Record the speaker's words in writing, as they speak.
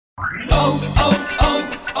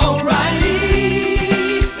O'Reilly!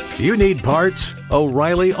 You need parts?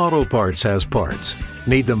 O'Reilly Auto Parts has parts.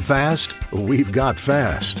 Need them fast? We've got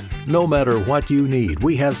fast. No matter what you need,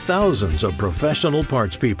 we have thousands of professional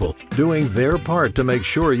parts people doing their part to make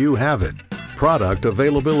sure you have it. Product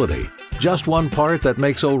availability. Just one part that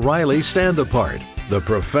makes O'Reilly stand apart. The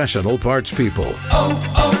professional parts people.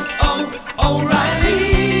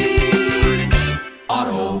 O'Reilly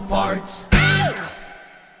Auto Parts.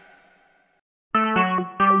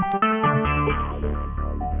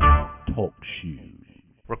 Talk shoes.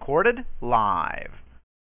 Recorded live.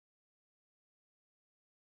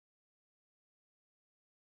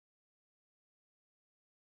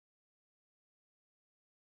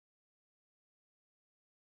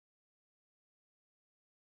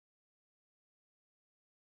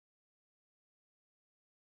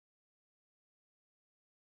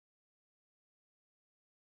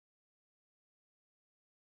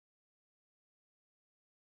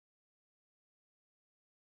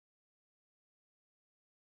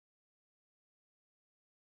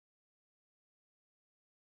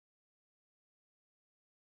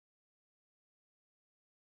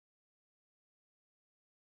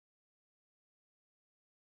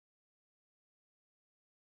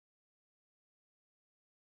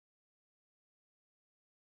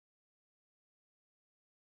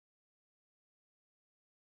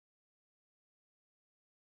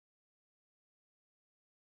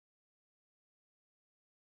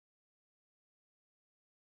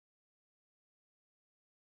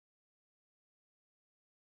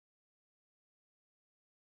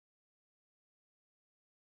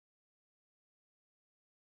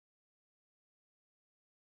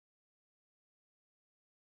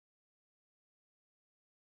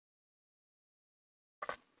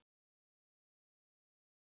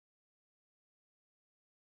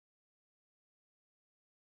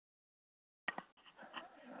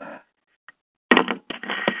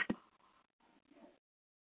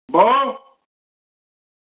 Bo.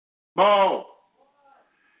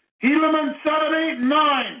 Helaman 7, 8,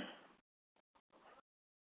 9.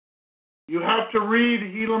 You have to read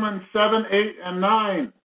Helaman 7, 8, and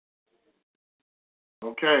 9.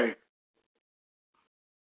 Okay.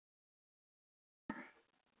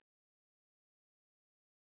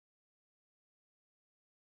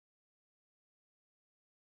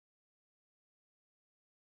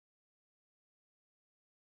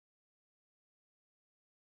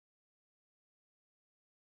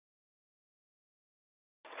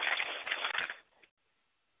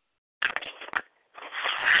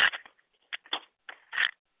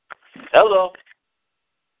 Hello.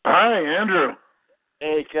 Hi, Andrew.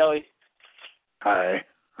 Hey, Kelly. Hi.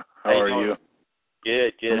 How are you?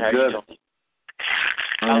 Good. I'm How are good. you doing?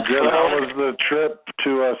 I'm good. How was the trip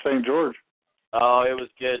to St. George? Oh, it was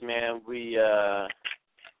good, man. We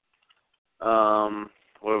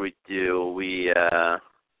what did we do?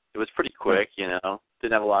 It was pretty quick, you know.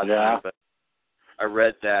 Didn't have a lot of time, but I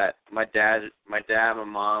read that. My dad, my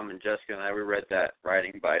mom, and Jessica and I, we read that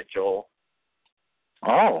writing by Joel.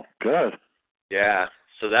 Oh, good. Yeah.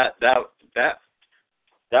 So that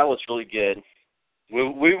was really good. We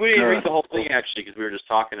didn't read the whole thing actually because we were just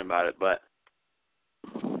talking about it, but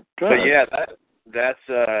yeah, that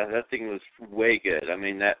thing was way good. I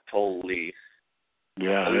mean, that totally.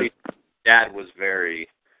 Yeah. I mean, Dad was very,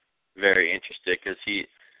 very interested because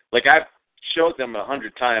I've showed them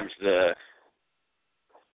 100 times the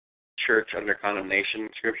church under condemnation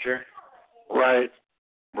scripture. Right.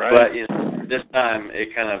 But this time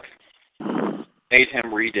it kind of made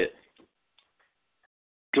him read it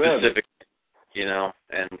specifically, you know,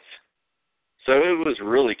 and so it was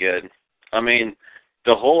really good. I mean,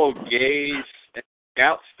 the whole gays and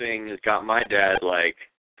scouts thing has got my dad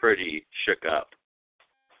pretty shook up.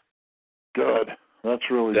 Good. That's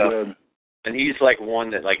really good. And he's one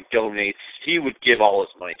that donates. He would give all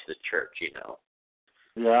his money to the church, you know.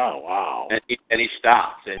 Yeah, wow. And he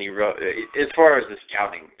stopped, and he wrote, as far as the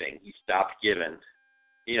scouting thing, he stopped giving.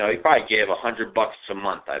 You know, he probably gave $100 a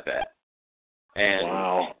month, I bet.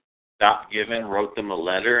 And stopped giving, wrote them a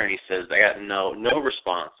letter, and he says, I got no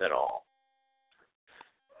response at all.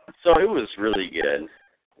 So it was really good.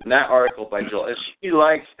 And that article by Joel, he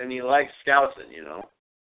likes Skousen, you know.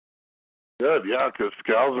 Good, yeah, because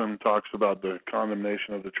Skousen talks about the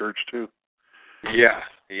condemnation of the church, too. Yeah.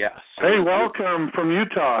 So hey, welcome from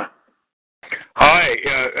Utah.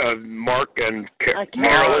 Hi, Mark and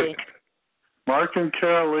Carol Lee. Mark and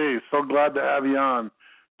Carol Lee, so glad to have you on.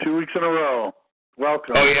 2 weeks in a row.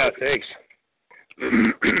 Welcome. Oh, yeah, thanks.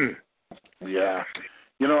 Yeah.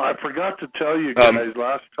 You know, I forgot to tell you guys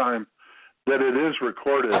last time that it is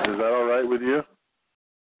recorded. Is that all right with you?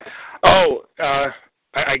 Oh,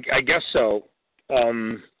 I guess so.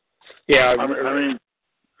 Yeah. I mean,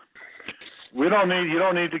 you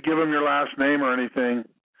don't need to give them your last name or anything.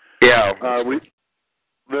 Yeah.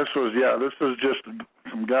 This was just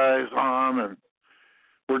some guys on, and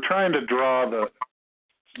we're trying to draw the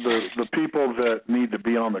people that need to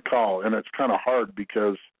be on the call, and it's kind of hard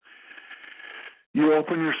because you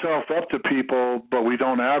open yourself up to people, but we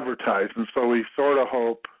don't advertise, and so we sort of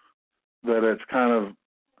hope that it's kind of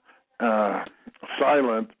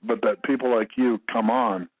silent, but that people like you come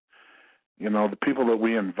on. You know, the people that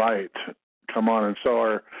we invite come on, and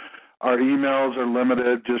so our emails are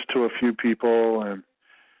limited just to a few people and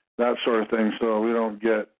that sort of thing, so we don't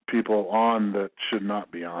get people on that should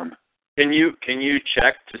not be on. Can you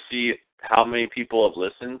check to see how many people have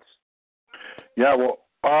listened? Yeah, well,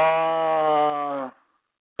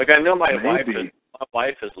 like I know my maybe.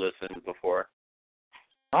 wife has listened before.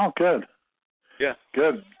 Oh, good. Yeah.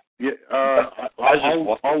 Good. Yeah.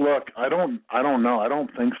 I'll look. I don't know. I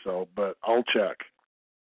don't think so, but I'll check.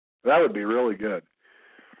 That would be really good.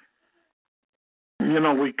 You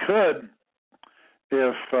know, we could,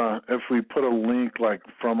 if we put a link like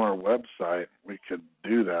from our website, we could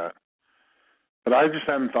do that. But I just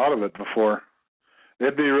hadn't thought of it before.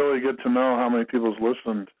 It'd be really good to know how many people's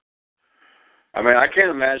listened. I mean, I can't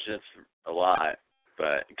imagine it's a lot,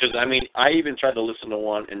 but because I mean, I even tried to listen to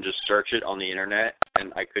one and just search it on the internet,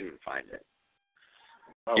 and I couldn't find it.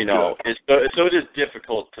 Oh, you know, so it is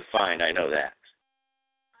difficult to find. I know that.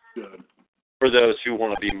 Good. For those who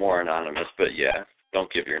want to be more anonymous, but yeah,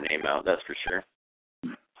 don't give your name out. That's for sure.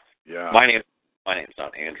 Yeah. My name's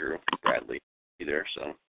not Andrew Bradley either,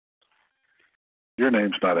 so. Your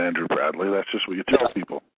name's not Andrew Bradley. That's just what you tell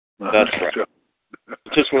people. That's right.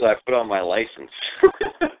 It's just what I put on my license.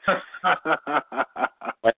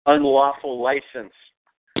 My unlawful license.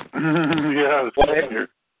 Yeah.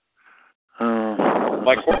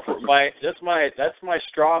 That's my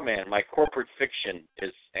straw man. My corporate fiction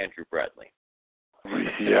is Andrew Bradley.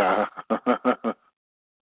 Yeah.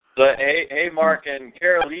 So hey, Mark and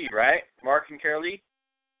Carol Lee, right? Mark and Carol Lee.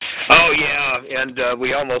 Oh yeah, and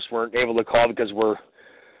we almost weren't able to call because we're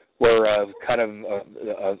kind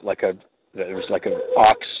of like a there's like an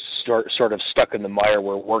ox sort of stuck in the mire.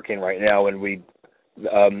 We're working right now, and we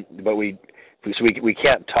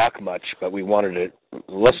can't talk much, but we wanted to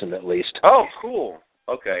listen at least. Oh, cool.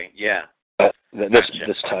 Okay, yeah.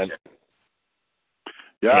 This time.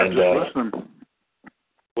 Yeah, and, just listen.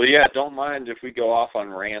 Well, yeah, don't mind if we go off on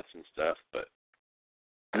rants and stuff, but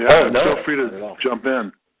yeah, feel free to jump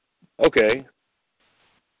in. Okay.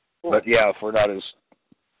 Cool. But yeah, if we're not as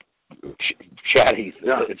chatty,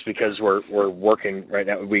 yeah. It's because we're working right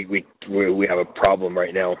now. We have a problem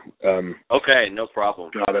right now. Okay, no problem.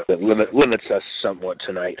 Got it. That limits us somewhat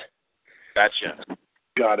tonight. Gotcha.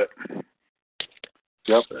 Got it.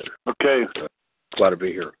 Yep. Okay. Glad to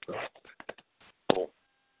be here. Cool.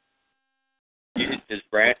 Is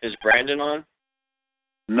Brandon on?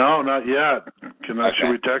 No, not yet. Should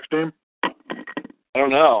we text him? I don't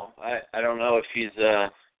know. I don't know if he's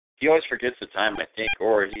he always forgets the time, I think,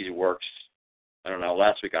 or he works. I don't know.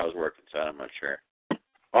 Last week I was working, so I'm not sure.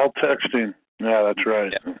 I'll text him. Yeah, that's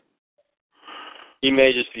right. Yeah. He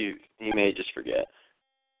may just forget.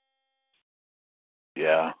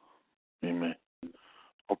 Yeah. He may.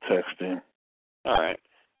 I'll text him. All right.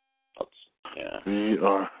 Yeah. We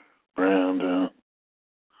are Brandon.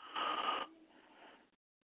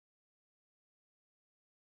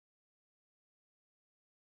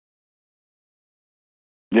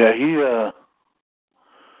 Yeah,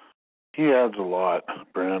 he adds a lot.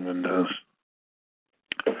 Brandon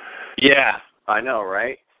does. Yeah, I know,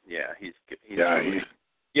 right? Yeah, he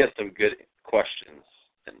has some good questions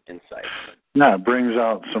and insights. Yeah, it brings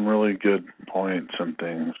out some really good points and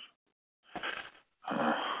things.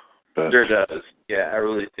 But Sure does. Yeah, I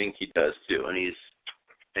really think he does too, and he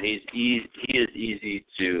is easy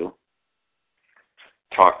to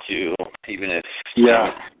talk to, even if you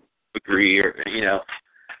don't agree or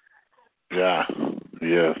Yeah.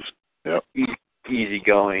 Yes. Yep.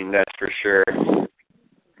 Easygoing, that's for sure.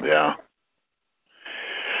 Yeah.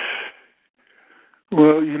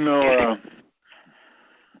 Well,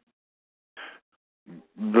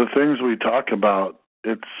 the things we talk about,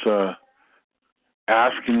 it's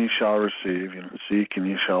ask and you shall receive, seek and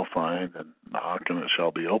you shall find, and knock and it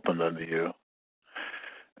shall be opened unto you.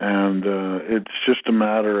 And it's just a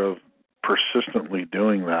matter of persistently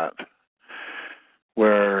doing that,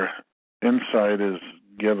 where insight is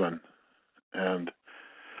given. And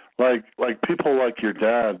like people like your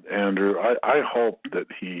dad, Andrew, I hope that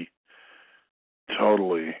he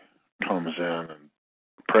totally comes in and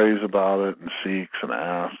prays about it and seeks and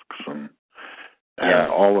asks and and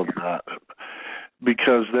all of that,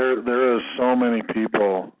 because there is so many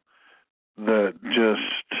people that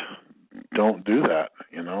just don't do that.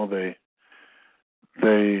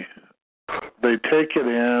 They take it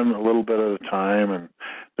in a little bit at a time, and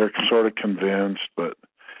they're sort of convinced, but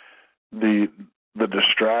the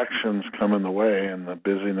distractions come in the way and the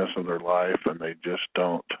busyness of their life, and they just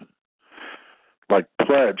don't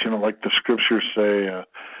pledge. Like the scriptures say,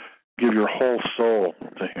 give your whole soul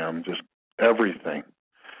to Him, just everything.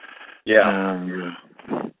 Yeah. And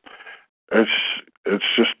it's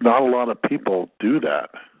just not a lot of people do that.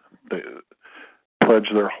 They pledge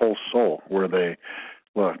their whole soul, where they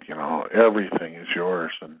look, everything is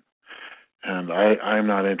yours, and I'm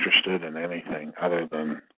not interested in anything other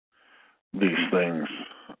than these things,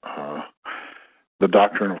 the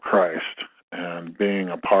doctrine of Christ, and being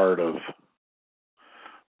a part of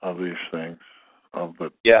these things, of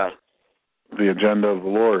the agenda of the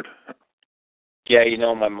Lord. Yeah,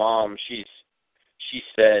 my mom, she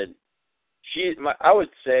said, I would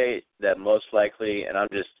say that most likely, and I'm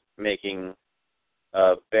just making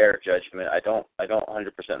a bare judgment, I don't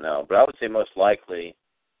 100% know, but I would say most likely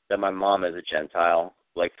that my mom is a Gentile,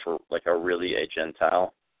 really a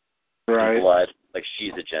Gentile. Right. In blood,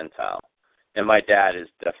 she's a Gentile. And my dad is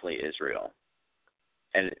definitely Israel.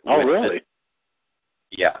 And really?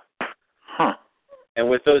 Yeah. Huh. And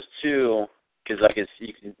with those two, because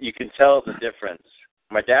you can tell the difference.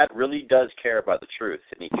 My dad really does care about the truth,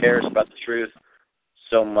 and he cares about the truth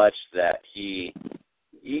so much that he's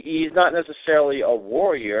not necessarily a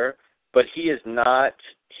warrior, but he is not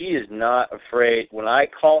afraid. When I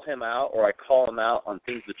call him out, or I call him out on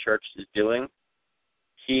things the church is doing,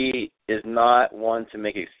 he is not one to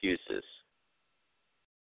make excuses.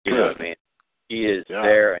 You know what I mean? He is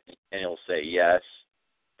there, and he'll say, yes,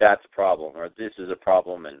 that's a problem, or this is a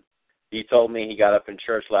problem. And he told me, he got up in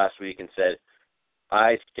church last week and said,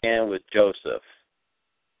 I stand with Joseph.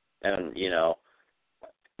 And,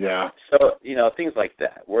 Yeah. So, things like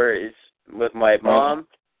that. Whereas with my mom,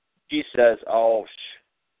 she says,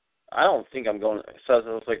 I don't think I'm going. So I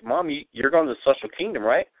was like, Mom, you're going to the Celestial Kingdom,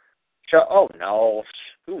 right? She said, oh, no.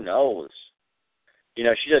 Who knows? She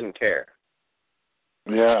doesn't care.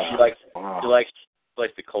 Yeah. She likes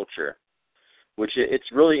the culture, which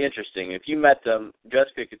it's really interesting. If you met them,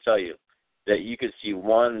 Jessica could tell you that you could see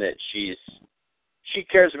one that she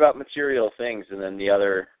cares about material things, and then the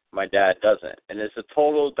other, my dad, doesn't. And it's a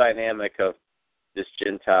total dynamic of this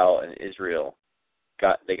Gentile and Israel.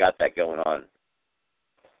 They got that going on.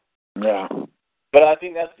 Yeah. But I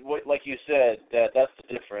think that's what, like you said, that's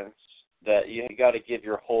the difference. That you got to give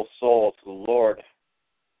your whole soul to the Lord,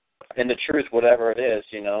 and the truth, whatever it is,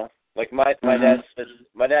 Like my dad said,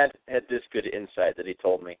 my dad had this good insight that he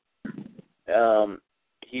told me.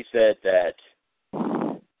 He said that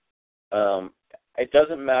it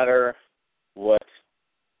doesn't matter what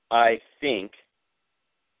I think.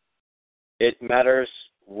 It matters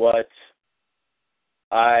what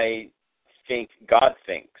I think God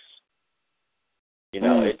thinks.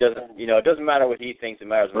 It doesn't. It doesn't matter what he thinks. It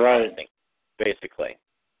matters what God thinks, basically.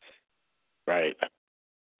 Right.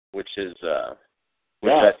 Which is,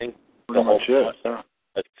 I think the whole point.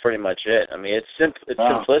 That's pretty much it. I mean, it's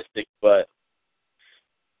simplistic, but.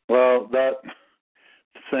 Well, that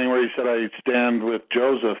thing where he said I stand with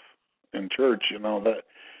Joseph in church, that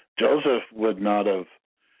Joseph would not have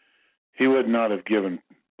given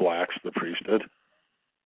blacks the priesthood.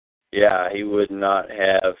 Yeah, he would not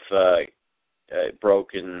have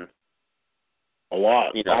broken a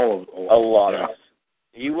lot. A lot of.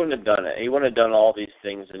 He wouldn't have done it. He wouldn't have done all these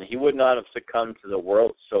things, and he would not have succumbed to the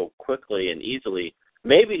world so quickly and easily.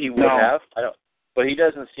 Maybe he would have. But he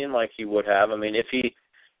doesn't seem like he would have. I mean, if he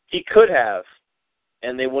could have,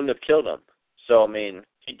 and they wouldn't have killed him. So I mean,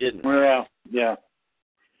 he didn't. Yeah,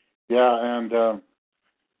 and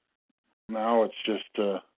now it's just.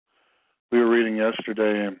 We were reading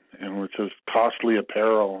yesterday, and it says costly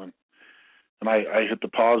apparel, and I hit the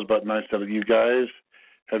pause button. I said, "You guys,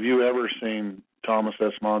 have you ever seen Thomas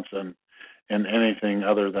S. Monson in anything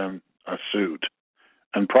other than a suit,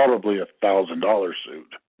 and probably $1,000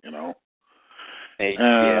 suit,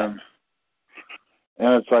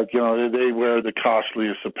 And it's like, they wear the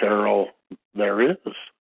costliest apparel there is.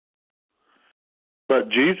 But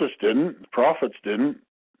Jesus didn't. The prophets didn't.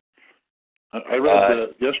 I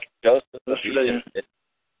read yesterday.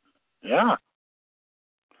 Yeah.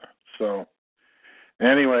 So,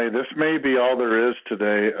 anyway, this may be all there is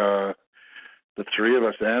today. The three of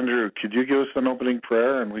us. Andrew, could you give us an opening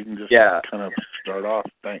prayer, and we can just kind of start off?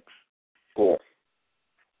 Thanks. Cool.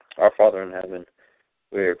 Our Father in heaven,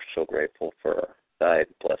 we are so grateful for thy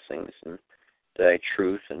blessings, and thy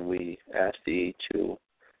truth, and we ask thee to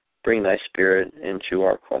bring thy Spirit into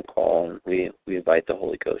our phone call, and we invite the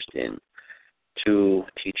Holy Ghost in to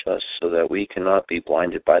teach us so that we cannot be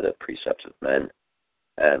blinded by the precepts of men.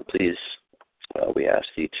 And please, we ask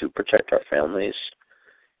thee to protect our families,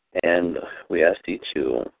 and we ask thee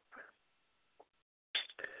to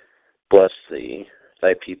bless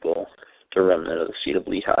thy people, the remnant of the seed of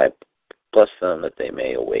Lehi. Bless them that they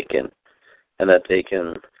may awaken and that they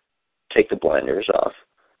can take the blinders off.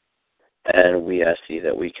 And we ask thee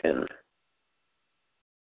that we can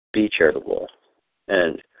be charitable.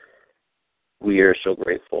 And we are so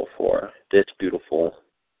grateful for this beautiful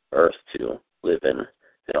earth to live in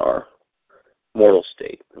our mortal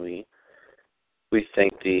state. We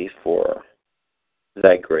thank thee for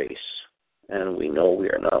thy grace, and we know we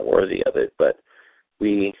are not worthy of it, but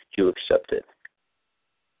we do accept it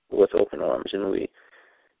with open arms, and we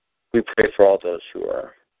pray for all those who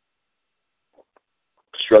are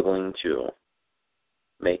struggling to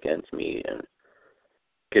make ends meet and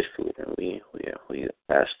get food, and we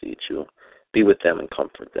ask thee to be with them and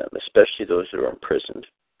comfort them, especially those that are imprisoned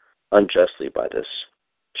unjustly by this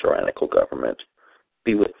tyrannical government.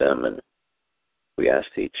 Be with them, and we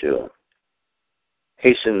ask thee to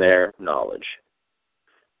hasten their knowledge.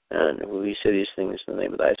 And we say these things in the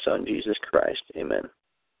name of thy Son, Jesus Christ. Amen.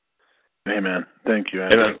 Amen. Thank you,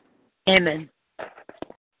 Andrew. Amen.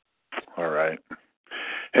 All right.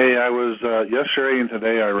 Hey, I was yesterday and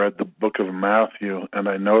today I read the book of Matthew, and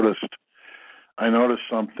I noticed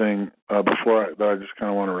something that I just kind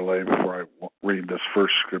of want to relay before I read this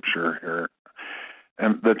first scripture here,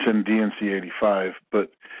 and that's in D&C 85.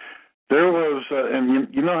 But there was, and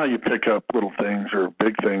you know how you pick up little things or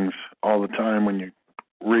big things all the time when you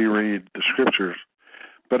reread the scriptures.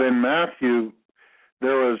 But in Matthew,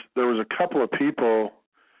 there was a couple of people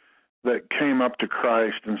that came up to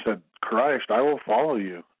Christ and said, "Christ, I will follow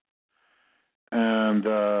you. And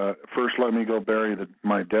first let me go bury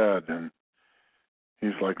my dead." And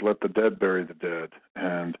he's like, "Let the dead bury the dead."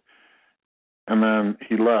 And then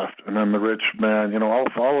he left. And then the rich man, "I'll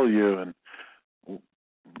follow you and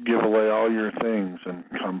give away all your things and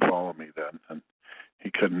come follow me then." And he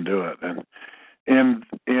couldn't do it. And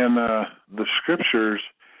in the scriptures,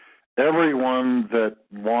 everyone that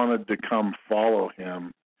wanted to come follow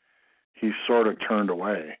him, he sort of turned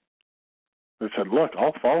away. They said, "Look,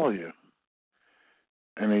 I'll follow you."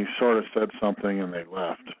 And he sort of said something and they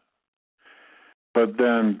left. But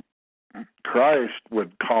then Christ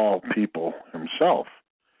would call people himself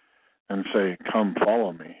and say, "Come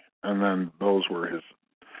follow me." And then those were his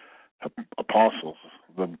apostles,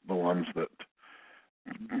 the ones that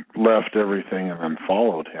left everything and then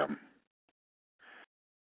followed him.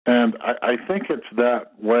 And I think it's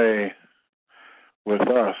that way with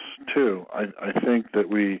us too. I think that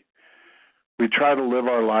we try to live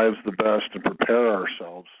our lives the best and prepare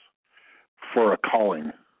ourselves for a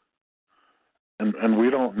calling. And we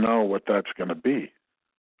don't know what that's going to be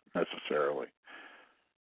necessarily.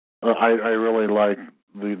 I really like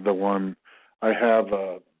the one I have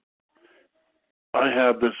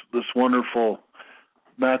this wonderful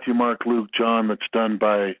Matthew, Mark, Luke, John that's done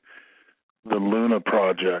by the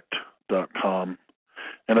lunaproject.com.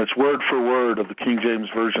 And it's word for word of the King James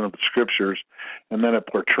Version of the Scriptures, and then it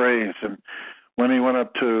portrays. And when he went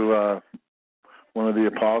up to one of the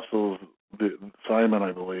apostles, Simon,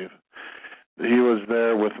 I believe, he was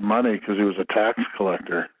there with money because he was a tax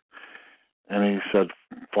collector. And he said,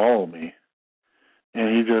 "Follow me."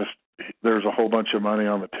 And there's a whole bunch of money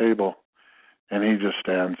on the table, and he just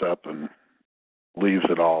stands up and leaves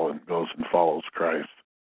it all and goes and follows Christ.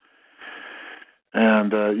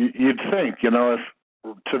 And you'd think,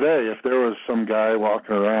 if there was some guy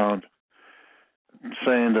walking around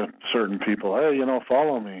saying to certain people, "Hey,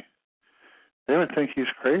 follow me," they would think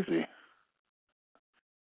he's crazy.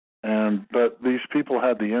 But these people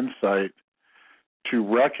had the insight to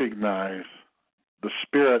recognize the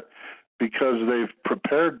Spirit because they've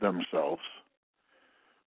prepared themselves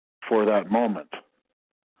for that moment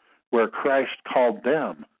where Christ called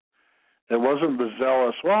them. It wasn't the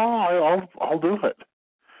zealous, "Well, I'll do it.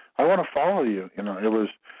 I want to follow you."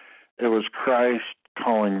 It was Christ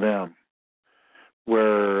calling them,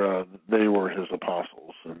 where they were his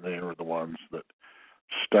apostles, and they were the ones that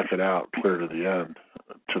stuck it out clear to the end,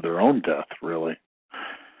 to their own death, really.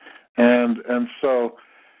 And so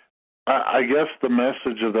I guess the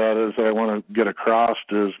message of that is I want to get across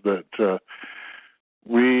is that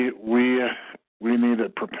we need to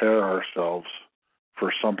prepare ourselves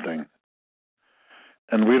for something.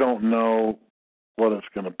 And we don't know what it's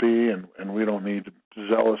going to be, and we don't need to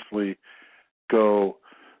zealously go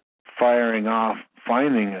firing off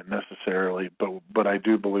finding it necessarily, but I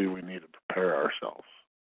do believe we need to prepare ourselves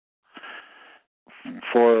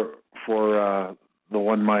for the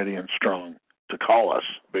one mighty and strong to call us,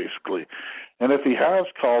 basically. And if he has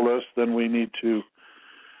called us, then we need to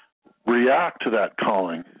react to that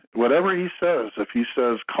calling. Whatever he says, if he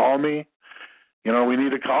says, call me, we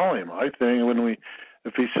need to call him. I think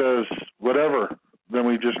if he says whatever, then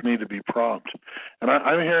we just need to be prompt. And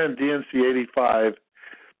I'm here in DNC 85,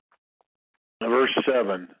 verse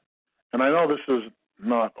 7. And I know this is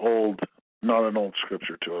not an old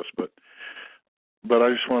scripture to us, but I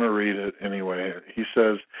just want to read it anyway. He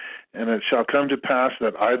says, and it shall come to pass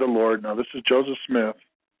that I, the Lord, now this is Joseph Smith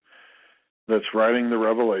that's writing the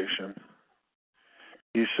Revelation.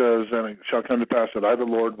 He says, and it shall come to pass that I, the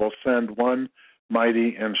Lord, will send one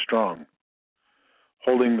mighty and strong,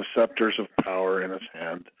 holding the scepters of power in his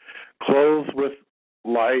hand, clothed with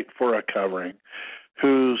light for a covering,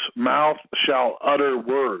 whose mouth shall utter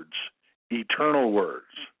words, eternal words,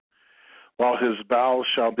 while his bowels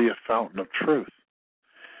shall be a fountain of truth,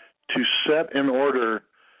 to set in order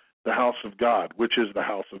the house of God, which is the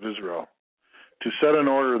house of Israel, to set in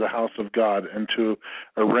order the house of God, and to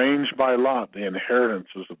arrange by lot the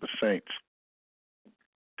inheritances of the saints,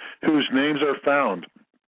 whose names are found,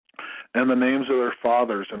 and the names of their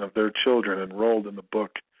fathers and of their children enrolled in the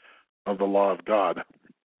book of the law of God.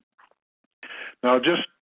 Now, just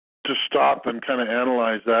to stop and kind of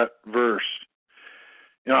analyze that verse,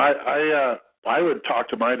 I would talk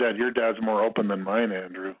to my dad. Your dad's more open than mine,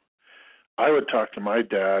 Andrew. I would talk to my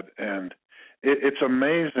dad, and it's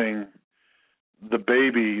amazing the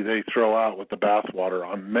baby they throw out with the bathwater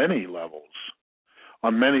on many levels,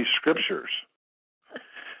 on many scriptures.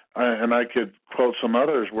 And I could quote some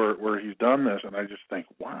others where he's done this, and I just think,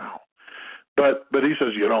 wow. But he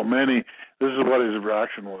says, many, this is what his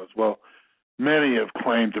reaction was. Well, many have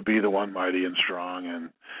claimed to be the one mighty and strong, and,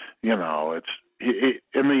 in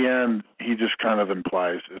the end, he just kind of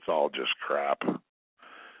implies it's all just crap.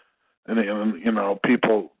 And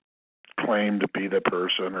people claim to be the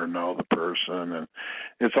person or know the person, and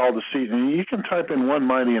it's all deceit. And you can type in one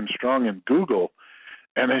mighty and strong in Google,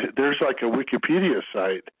 and there's like a Wikipedia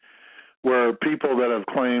site where people that have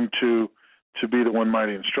claimed to be the one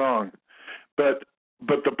mighty and strong. But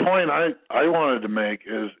the point I wanted to make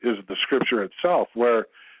is the scripture itself, where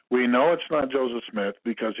we know it's not Joseph Smith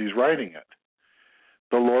because he's writing it.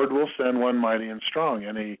 The Lord will send one mighty and strong,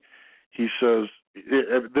 and he says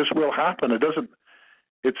this will happen. It doesn't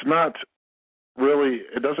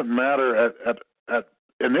matter at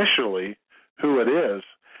initially who it is.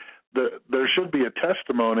 There should be a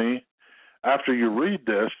testimony after you read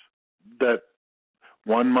this that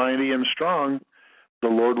one mighty and strong the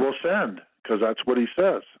Lord will send, because that's what he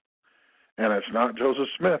says. And it's not Joseph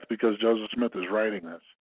Smith, because Joseph Smith is writing this.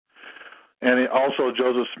 And also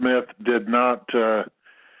Joseph Smith did not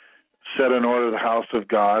set in order the house of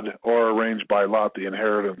God or arrange by lot the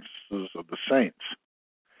inheritances of the saints.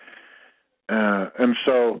 And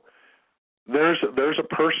so there's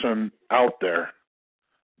a person out there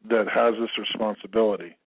that has this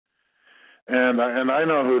responsibility. And I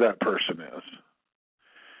know who that person is.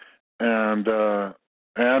 And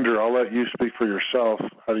Andrew, I'll let you speak for yourself.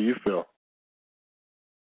 How do you feel?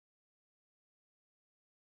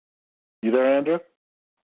 You there, Andrew?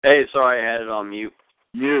 Hey, sorry, I had it on mute.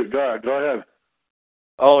 Go ahead.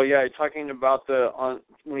 Oh yeah, you're talking about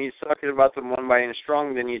when he's talking about the one mighty and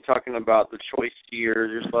strong, then you're talking about the choice seer.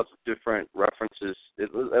 There's lots of different references.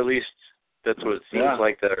 At least that's what it seems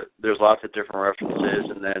like. There's lots of different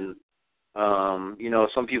references, and then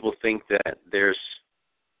some people think that there's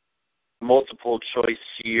multiple choice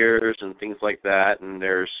seers and things like that, and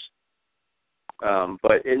there's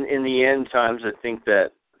but in the end times, I think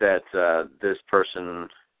that this person,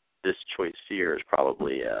 this choice seer, is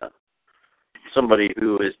probably somebody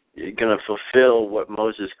who is going to fulfill what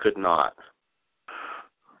Moses could not,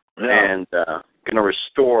 and going to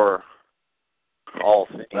restore all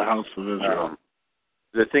things. The house of Israel.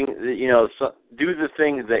 Do the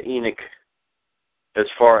things that Enoch, as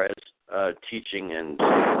far as teaching, and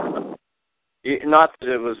not that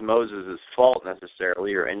it was Moses' fault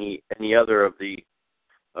necessarily, or any other of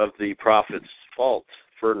the prophets' fault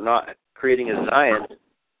for not creating a Zion.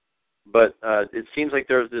 But it seems like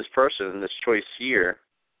there's this person, this choice seer,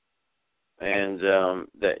 and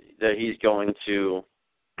that he's going to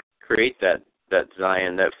create that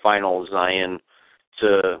Zion, that final Zion,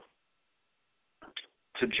 to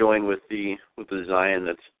join with the Zion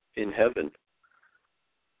that's in heaven.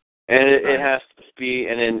 And it has to be,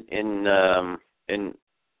 and in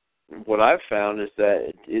what I've found is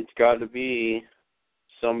that it's got to be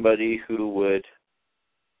somebody who would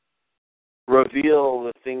reveal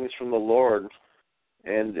the things from the Lord,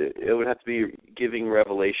 and it would have to be giving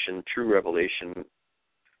revelation, true revelation,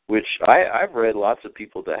 which I've read lots of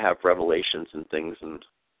people that have revelations and things, and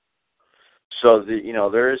so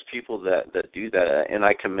there is people that do that, and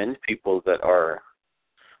I commend people that are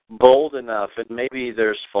bold enough, and maybe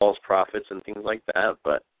there's false prophets and things like that,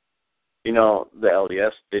 but the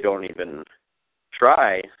LDS, they don't even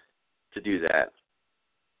try to do that.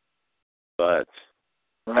 But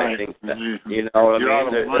right. I think that, you're out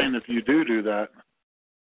of line if you do that.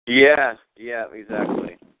 Yeah,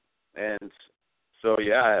 exactly. And so,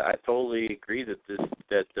 I totally agree that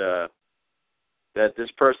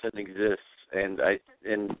this person exists, and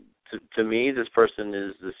to me, this person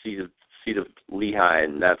is the seed of Lehi,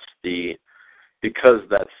 and because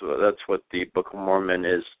that's what the Book of Mormon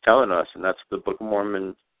is telling us, and that's the Book of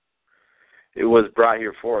Mormon. It was brought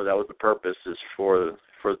here for. That was the purpose, is for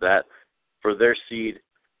their seed,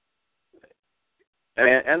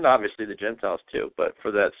 and obviously the Gentiles too, but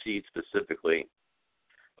for that seed specifically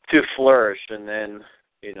to flourish, and then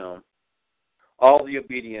all the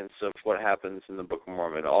obedience of what happens in the Book of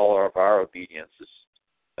Mormon, all of our obedience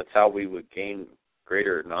that's how we would gain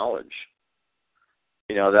greater knowledge.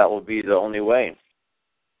 That will be the only way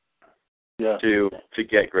to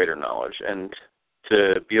get greater knowledge, and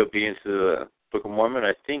to be obedient to the Book of Mormon,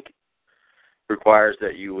 I think, requires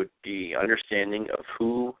that you would be understanding of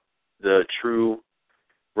who the true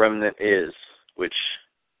remnant is, which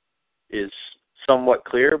is somewhat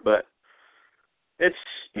clear, but it's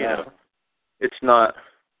it's not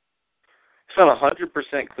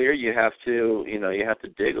 100% clear. You have to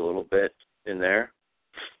dig a little bit in there.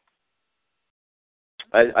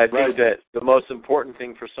 I think that the most important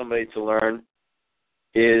thing for somebody to learn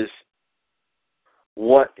is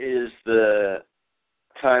what is the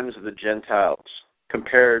times of the Gentiles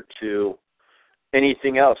compared to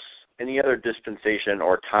anything else, any other dispensation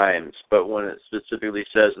or times. But when it specifically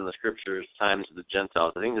says in the Scriptures, times of the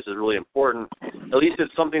Gentiles, I think this is really important. At least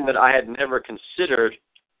it's something that I had never considered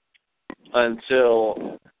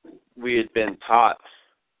until we had been taught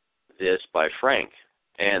this by Frank.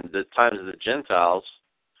 And the times of the Gentiles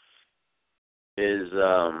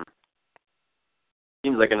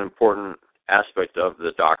seems like an important aspect of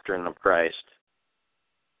the doctrine of Christ.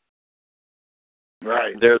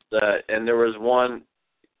 Right. There was one.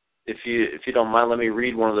 If you don't mind, let me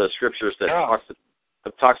read one of the scriptures that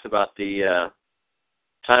talks about the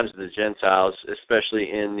times of the Gentiles, especially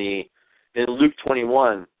in Luke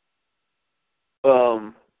 21.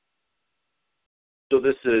 So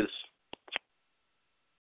this is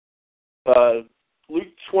Luke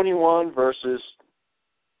 21 verses.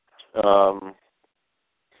 I'm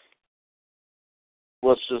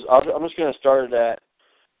just going to start it at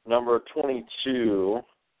number 22.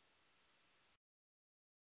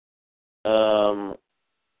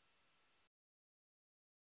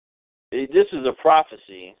 This is a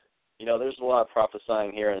prophecy. There's a lot of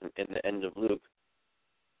prophesying here in the end of Luke.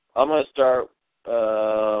 I'm going to start.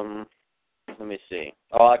 Let me see.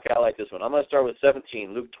 Oh, I like this one. I'm going to start with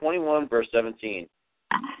 17. Luke 21, verse 17,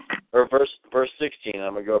 or verse 16.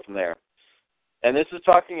 I'm going to go from there. And this is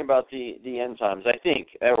talking about the end times, I think,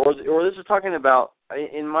 or this is talking about,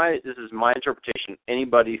 this is my interpretation,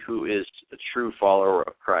 anybody who is a true follower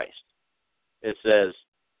of Christ. It says,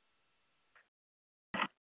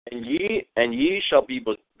 And ye shall be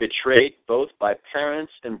betrayed both by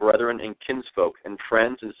parents and brethren and kinsfolk and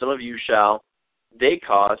friends, and some of you shall they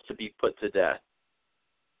cause to be put to death.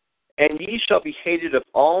 And ye shall be hated of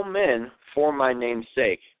all men for my name's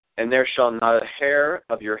sake, and there shall not a hair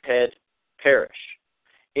of your head perish.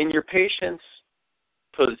 In your patience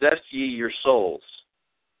possess ye your souls.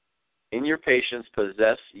 In your patience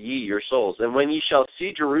possess ye your souls. And when ye shall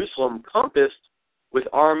see Jerusalem compassed with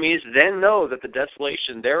armies, then know that the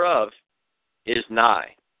desolation thereof is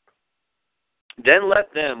nigh. Then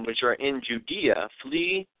let them which are in Judea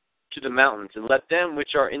flee to the mountains, and let them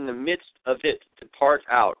which are in the midst of it depart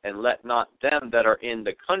out, and let not them that are in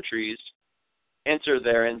the countries enter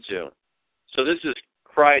thereinto. So this is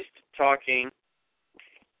Christ talking,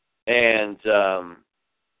 and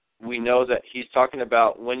we know that he's talking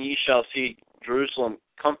about when ye shall see Jerusalem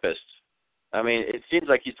compassed. I mean, it seems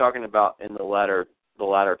like he's talking about in the latter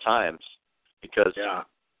times, because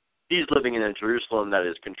he's living in a Jerusalem that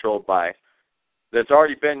is controlled by, that's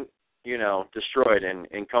already been, destroyed and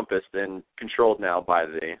encompassed and controlled now by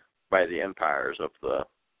the empires of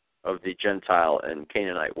the Gentile and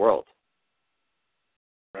Canaanite world.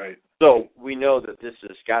 Right. So we know that this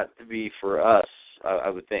has got to be for us, I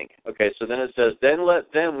would think. Okay, so then it says, then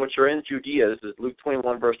let them which are in Judea, this is Luke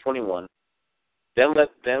 21, verse 21, Then let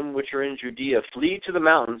them which are in Judea flee to the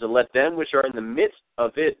mountains, and let them which are in the midst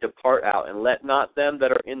of it depart out, and let not them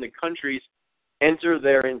that are in the countries enter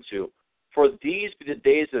thereinto. For these be the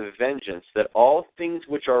days of vengeance, that all things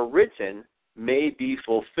which are written may be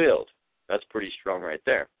fulfilled. That's pretty strong right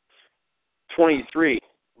there. 23.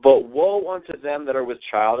 But woe unto them that are with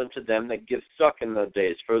child, and to them that give suck in those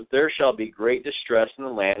days, for there shall be great distress in the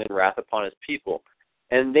land, and wrath upon his people.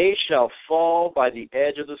 And they shall fall by the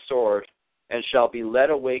edge of the sword, and shall be led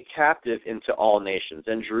away captive into all nations.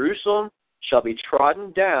 And Jerusalem shall be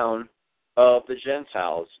trodden down of the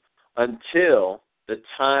Gentiles, until the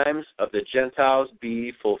times of the Gentiles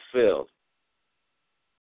be fulfilled.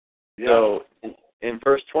 Yeah. So in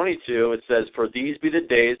verse 22, it says, for these be the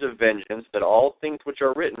days of vengeance, that all things which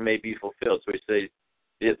are written may be fulfilled. So we say,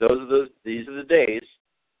 these are the days.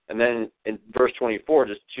 And then in verse 24,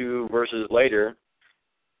 just 2 verses later,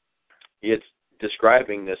 it's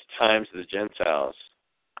describing this times of the Gentiles.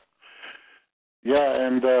 Yeah,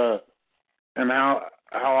 and how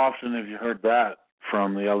often have you heard that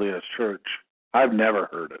from the LDS Church? I've never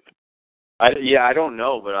heard it. I don't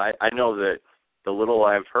know, but I know that the little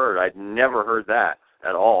I've heard, I'd never heard that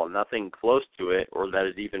at all. Nothing close to it, or that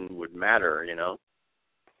it even would matter, you know?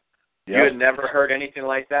 Yep. You had never heard anything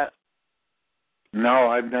like that? No,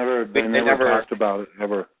 I've never. They never talked about it,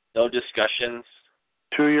 ever. No discussions?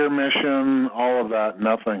 2-year mission, all of that,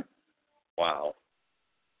 nothing. Wow.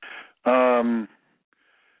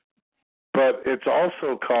 But it's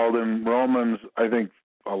also called in Romans, I think,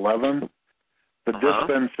 11, the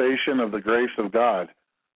dispensation of the grace of God.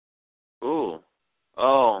 Ooh.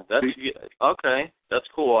 Oh, that's okay. That's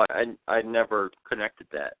cool. I never connected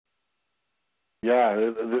that. Yeah,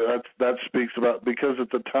 that speaks about, because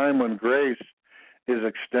it's a time when grace is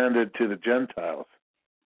extended to the Gentiles.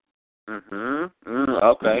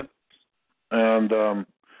 Okay. And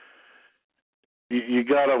you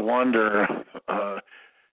got to wonder,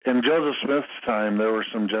 in Joseph Smith's time, there were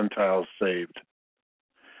some Gentiles saved.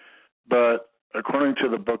 But according to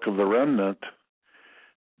the book of the Remnant,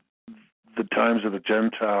 the times of the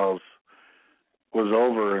Gentiles was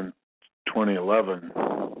over in 2011.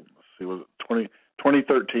 Let's see, was it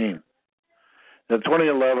 2013? In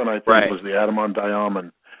 2011, I think, was the Adamant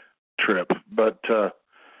Diamond trip. But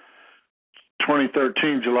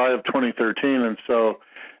 2013, July of 2013, and so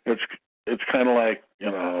it's kind of like, you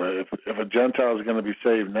know, if a Gentile is going to be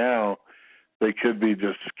saved now, they could be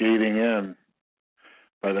just skating in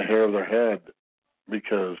by the hair of their head,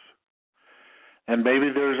 because, and maybe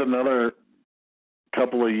there's another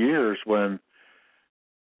couple of years when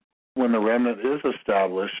the remnant is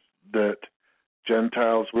established that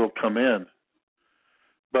Gentiles will come in,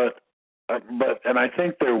 but and I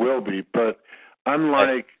think there will be, but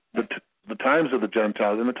unlike the times of the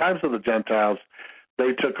Gentiles, in the times of the Gentiles,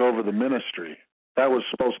 they took over the ministry. That was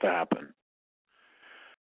supposed to happen.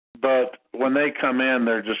 But when they come in,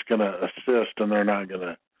 they're just going to assist, and they're not going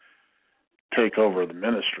to take over the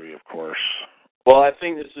ministry, of course. Well, I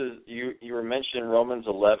think this is, you were mentioning Romans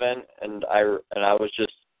 11, and I was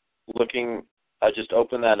just looking. I just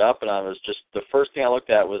opened that up, and I was just, the first thing I looked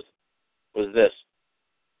at was this.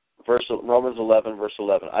 Romans 11, verse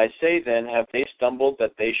 11. I say then, have they stumbled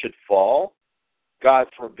that they should fall? God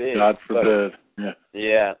forbid. God forbid.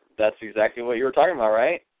 Yeah, that's exactly what you were talking about,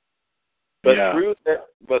 right? But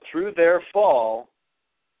through their fall,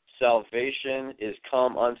 salvation is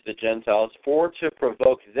come unto the Gentiles, for to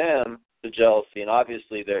provoke them to jealousy. And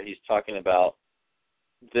obviously there he's talking about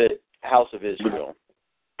the house of Israel.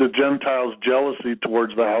 The Gentiles' jealousy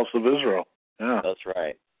towards the house of Israel. Yeah. That's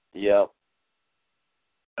right. Yep.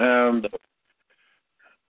 And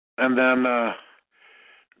then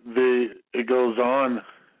it goes on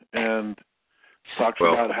and talks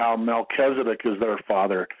about how Melchizedek is their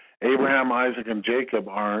father. Abraham, Isaac, and Jacob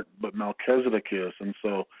aren't, but Melchizedek is, and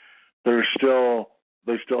so they still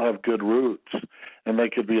have good roots, and they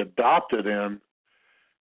could be adopted in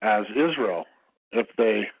as Israel if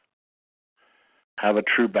they have a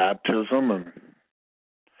true baptism and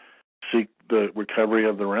seek the recovery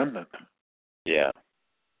of the remnant. Yeah.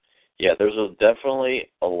 Yeah, there's definitely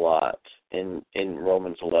a lot in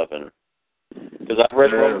Romans 11. Because I've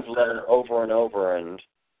read Romans 11 over and over, and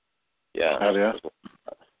yeah. Have you?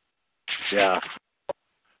 Yeah.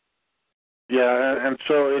 Yeah, and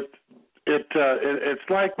so it's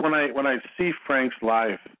like when I see Frank's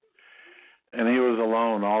life, and he was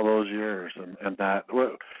alone all those years, and that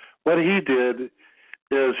what he did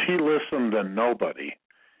is he listened to nobody.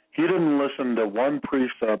 He didn't listen to one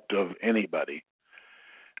precept of anybody.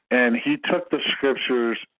 And he took the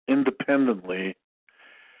scriptures independently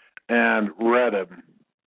and read them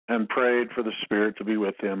and prayed for the Spirit to be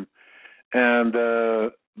with him And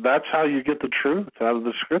that's how you get the truth out of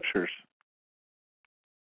the scriptures.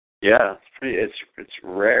 Yeah, it's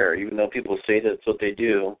rare. Even though people say that's what they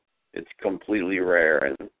do, it's completely rare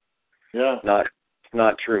and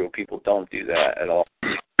not true. People don't do that at all.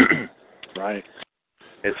 Right.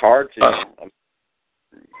 It's hard to,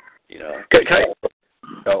 you know.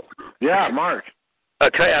 Yeah, Mark.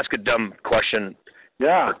 Can I ask a dumb question?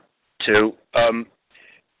 Yeah. Too.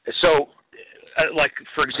 So, like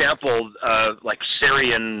for example, like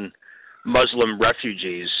Syrian Muslim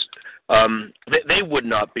refugees, they would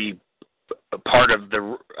not be a part of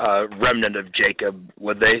the remnant of Jacob,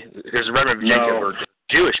 would they? Because the remnant of Jacob are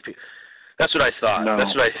Jewish people. That's what I thought. No.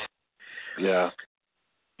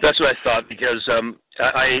 That's what I thought, because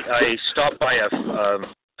I stopped by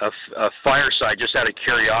a fireside just out of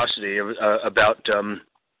curiosity about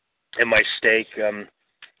in my stake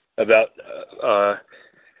about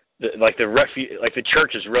the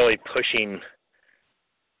church is really pushing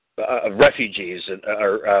refugees and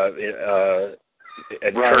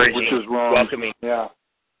encouraging, which is wrong. welcoming. Yeah,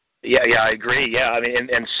 I agree. Yeah, I mean,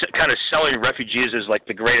 and kind of selling refugees is like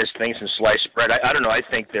the greatest thing since sliced bread. I don't know. I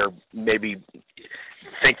think they're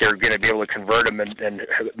going to be able to convert them and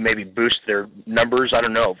maybe boost their numbers. I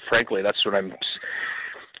don't know. Frankly, that's what I'm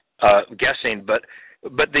guessing. But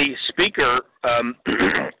the speaker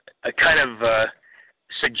kind of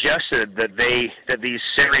suggested that these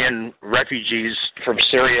Syrian refugees from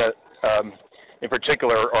Syria, in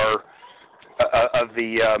particular, are of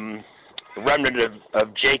the remnant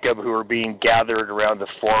of Jacob who are being gathered around the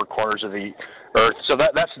four corners of the earth. So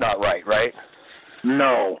that's not right, right?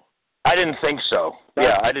 No. I didn't think so.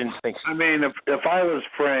 I didn't think so. I mean, if I was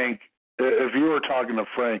Frank, if you were talking to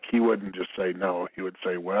Frank, he wouldn't just say no. He would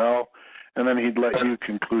say, well, and then he'd let you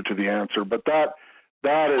conclude to the answer. But that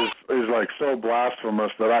is like so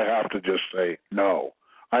blasphemous that I have to just say no.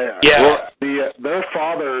 Their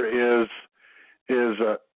father is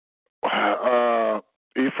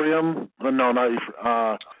Ephraim. No, not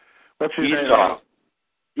Ephraim. What's his name?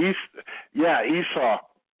 Esau.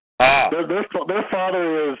 Their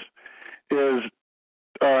father is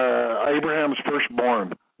Abraham's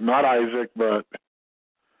firstborn, not Isaac, but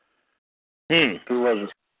who was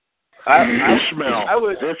it? Ishmael.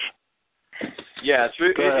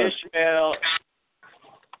 Through Ishmael.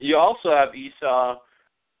 You also have Esau.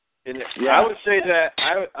 I would say that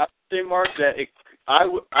I would say, Mark, that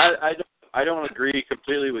I don't agree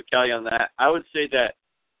completely with Kelly on that. I would say that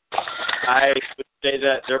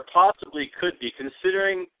there possibly could be,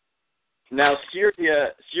 considering now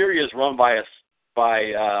Syria is run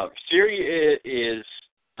Syria is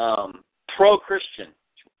pro-Christian,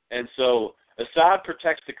 and so Assad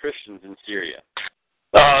protects the Christians in Syria,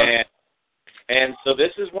 and so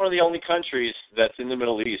this is one of the only countries that's in the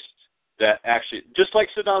Middle East that actually, just like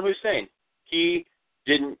Saddam Hussein, he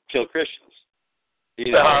didn't kill Christians,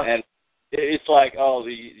 and it's like, oh,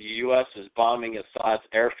 the U.S. is bombing Assad's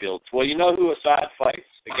airfields. Well, you know who Assad fights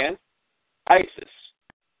against? ISIS.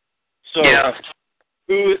 So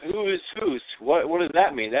who is whose? What does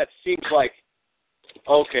that mean? That seems like,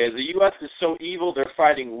 okay, the U.S. is so evil they're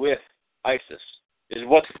fighting with ISIS. That's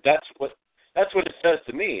what it says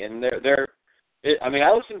to me. And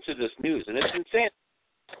I listen to this news and it's insane.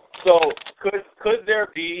 So could there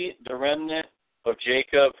be the remnant of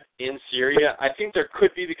Jacob in Syria? I think there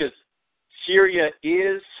could be, because Syria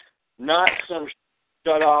is not some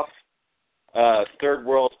shut off third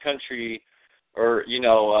world country or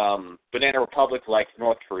banana republic like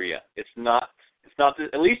North Korea. It's not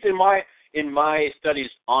at least in my studies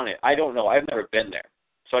on it. I don't know. I've never been there,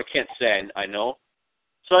 so I can't say I know.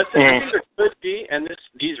 So I think there could be, and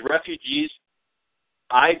these refugees,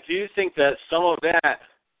 I do think that some of that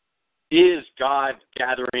is God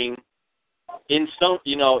gathering in some,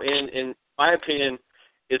 in my opinion,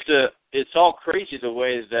 it's all crazy the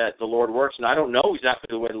way that the Lord works, and I don't know exactly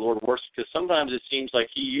the way the Lord works, because sometimes it seems like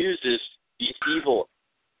He uses these evil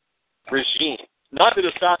regimes. Not that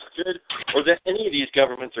Assad's good or that any of these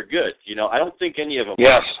governments are good. I don't think any of them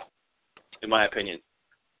are, in my opinion.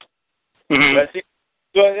 Mm-hmm. But I think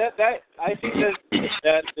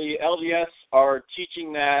that the LDS are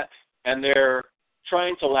teaching that, and they're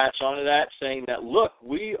trying to latch onto that, saying that, look,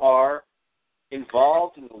 we are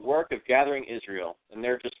involved in the work of gathering Israel, and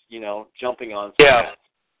they're just, jumping on.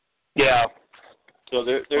 Yeah. So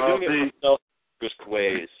they're doing it in self-interest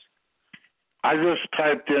ways. I just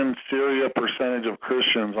typed in Syria percentage of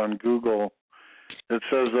Christians on Google. It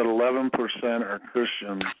says that 11% are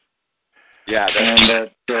Christians. Yeah, and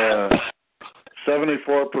that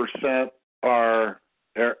 74% are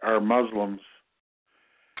Muslims.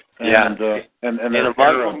 And,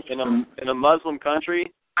 in a Muslim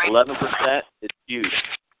country, 11% is huge.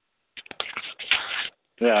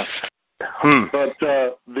 Yeah. But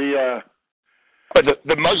But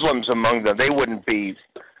the Muslims among them, they would not be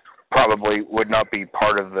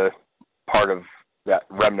part of that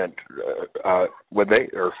remnant, would they?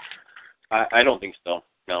 Or I don't think so.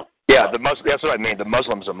 No. Yeah, that's what I mean. The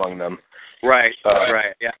Muslims among them. Right.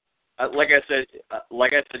 Right. Yeah. Like I said,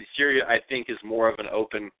 Syria I think is more of an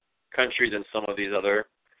open country than some of these other.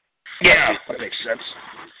 Yeah, that makes sense.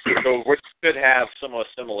 So we could have some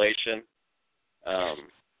assimilation.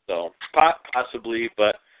 So possibly,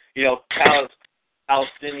 but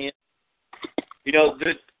Palestinian.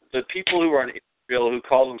 The people who are in Israel who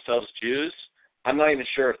call themselves Jews, I'm not even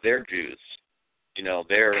sure if they're Jews.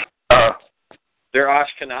 They're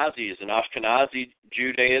Ashkenazis, and Ashkenazi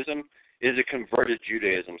Judaism is a converted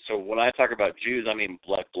Judaism. So when I talk about Jews, I mean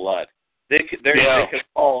blood. They could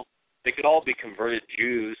all be converted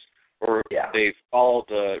Jews, or they follow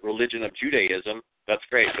the religion of Judaism. That's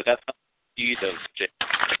great, but that's not the seed of Jacob.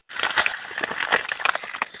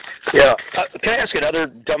 Yeah. Can I ask another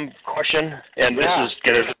dumb question? And this is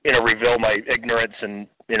going to reveal my ignorance and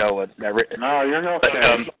No, you're not.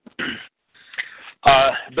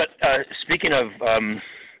 But speaking of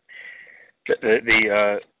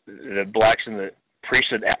the blacks and the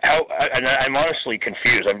priesthood, I'm honestly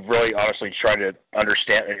confused. I'm really honestly trying to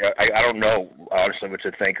understand. I don't know honestly what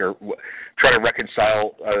to think or try to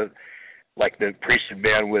reconcile like the priesthood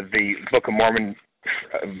ban with the Book of Mormon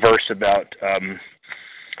verse about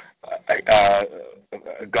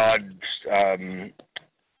God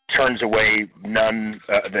turns away none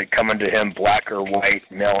that come unto him, black or white,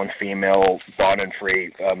 male and female, bond and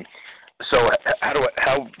free. So how do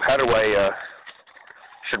I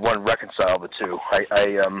should one reconcile the two?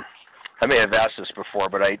 I may have asked this before,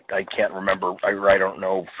 but I can't remember. I don't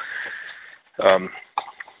know. Go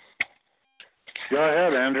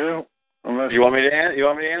ahead, Andrew. You want me to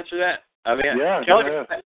answer that? I mean,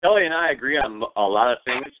 Kelly and I agree on a lot of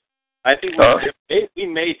things. I think we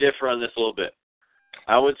may differ on this a little bit.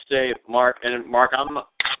 I would say, Mark, I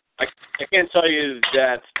can't tell you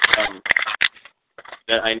that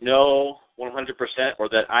I know 100% or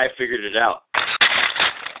that I figured it out.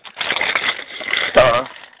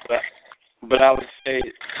 But I would say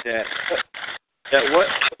that what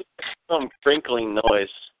some crinkling noise.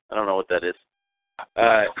 I don't know what that is.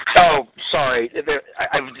 Sorry.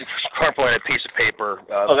 I'm crumpling a piece of paper.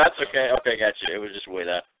 That's okay. Okay, gotcha. It was just way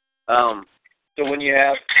that. So when you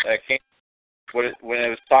have when I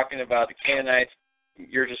was talking about the Canaanites,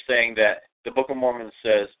 you're just saying that the Book of Mormon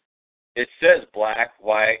says black,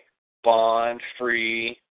 white, bond,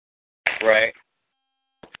 free, right?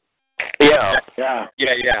 Yeah.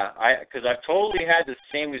 Because I've totally had the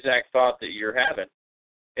same exact thought that you're having,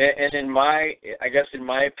 and in my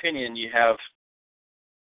opinion, you have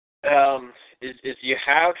you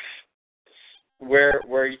have where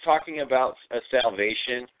you're talking about a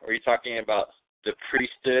salvation, or you're talking about the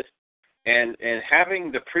priesthood, and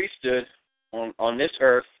having the priesthood on this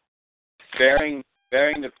earth, bearing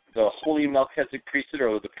the holy Melchizedek priesthood,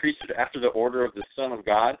 or the priesthood after the order of the Son of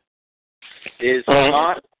God, is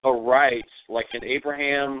not a right like in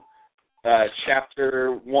Abraham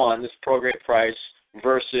chapter 1, this pro-great price,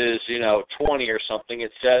 verses 20 or something.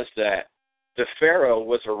 It says that the Pharaoh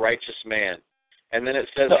was a righteous man, and then it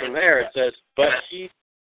says from there, it says, but he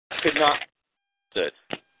could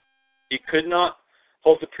not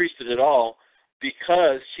hold the priesthood at all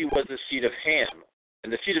because he was the seed of Ham,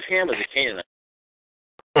 and the seed of Ham is a Canaanite.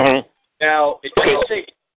 Mm-hmm. Now it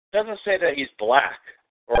doesn't say that he's black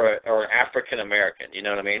or African American. You know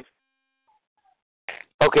what I mean?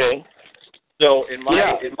 Okay. So in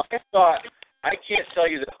my thought, I can't tell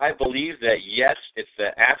you that I believe that yes, it's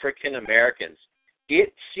the African Americans.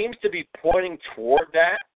 It seems to be pointing toward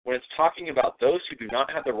that when it's talking about those who do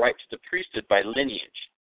not have the right to the priesthood by lineage,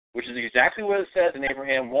 which is exactly what it says in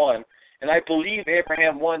Abraham 1, and I believe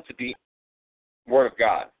Abraham 1 to be Word of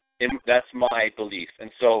God. And that's my belief.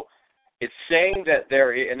 And so it's saying that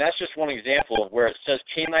and that's just one example of where it says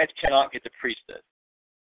Canaanites cannot get the priesthood,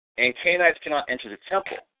 and Canaanites cannot enter the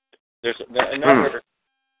temple. There's another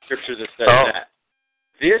scripture that says that.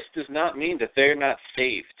 This does not mean that they're not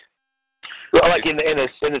saved. Well, like in the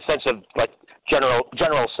sense of like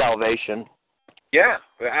general salvation. Yeah,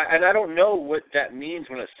 and I don't know what that means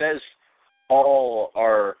when it says all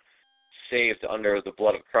are saved under the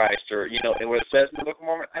blood of Christ, or and what it says in the Book of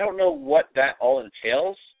Mormon. I don't know what that all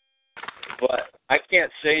entails, but I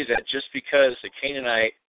can't say that just because a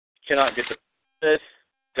Canaanite cannot get the priesthood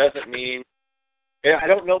doesn't mean. I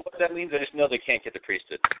don't know what that means. I just know they can't get the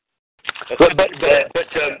priesthood.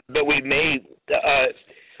 But we may.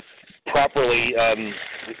 properly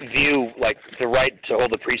view like the right to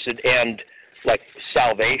hold the priesthood and like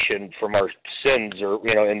salvation from our sins, or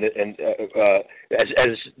as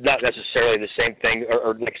not necessarily the same thing,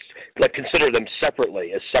 or like consider them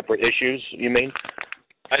separately as separate issues? You mean?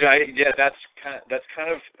 Yeah, that's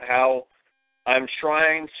kind of how I'm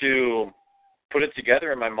trying to put it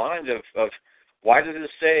together in my mind of why does it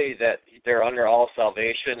say that they're under all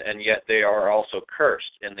salvation and yet they are also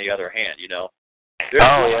cursed in the other hand,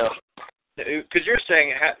 Yeah. Because you're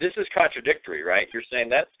saying this is contradictory, right? You're saying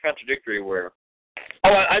that's contradictory where...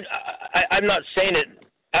 Oh, I'm not saying it.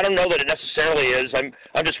 I don't know that it necessarily is.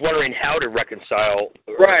 I'm just wondering how to reconcile.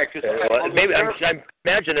 Right. Maybe I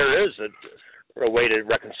imagine there is a way to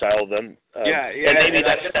reconcile them. Yeah. And maybe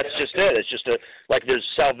that's just it. It's just there's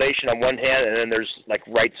salvation on one hand, and then there's like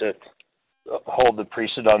right to hold the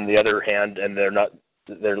priesthood on the other hand, and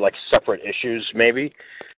they're like separate issues, maybe.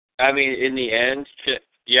 I mean, in the end,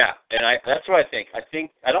 yeah, and that's what I think.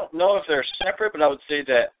 I don't know if they're separate, but I would say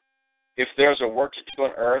that if there's a work to do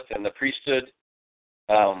on earth, and the priesthood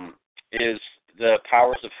is the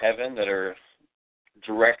powers of heaven that are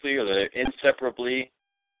directly or that are inseparably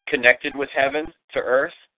connected with heaven to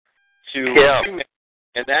earth,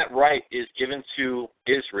 and that right is given to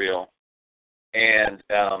Israel, and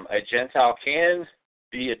a Gentile can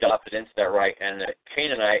be adopted into that right, and a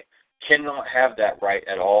Canaanite cannot have that right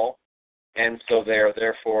at all, and so they are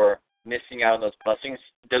therefore missing out on those blessings.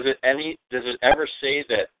 Does it ever say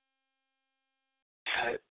that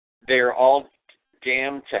they're all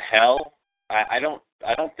damned to hell? I don't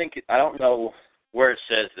know where it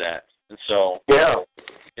says that, and so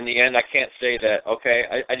in the end I can't say that. Okay,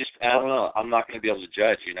 I don't know. I'm not going to be able to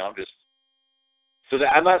judge. I'm just so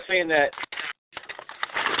that I'm not saying that.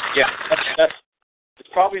 Yeah, that's it's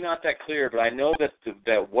probably not that clear, but I know that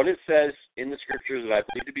what it says in the scriptures that I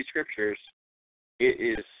believe to be scriptures,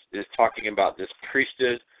 it is talking about this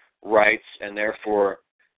priesthood rights, and therefore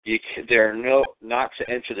they're not to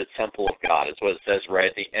enter the temple of God, is what it says right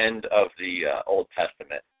at the end of the Old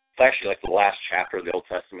Testament. It's actually like the last chapter of the Old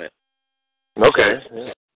Testament. Okay.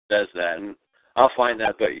 It says that, and I'll find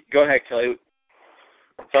that. But go ahead, Kelly.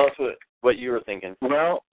 Tell us what you were thinking.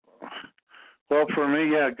 Well, for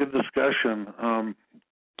me, yeah, good discussion.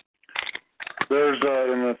 There's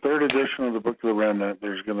in the third edition of the Book of the Remnant,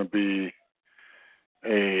 there's going to be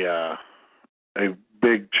a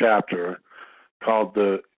big chapter called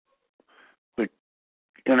the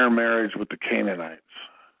intermarriage with the Canaanites,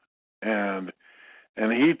 and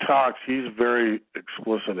he's very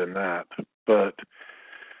explicit in that, but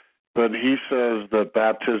he says that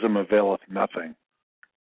baptism availeth nothing.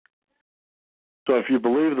 So if you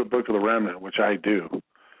believe the Book of the Remnant, which I do,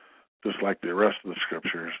 just like the rest of the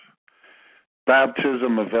scriptures,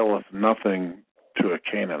 baptism availeth nothing to a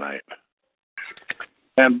Canaanite.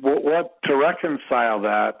 And what to reconcile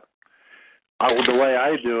that, the way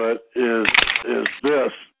I do it is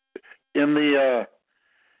this: in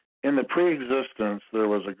the pre-existence, there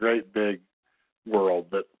was a great big world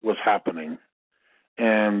that was happening,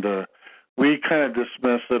 and we kind of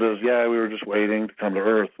dismiss it as we were just waiting to come to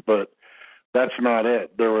Earth, but that's not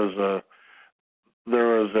it. There was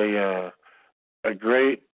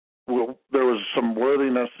some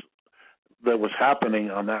worthiness that was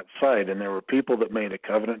happening on that side, and there were people that made a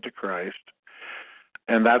covenant to Christ,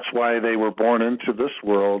 and that's why they were born into this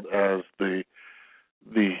world as the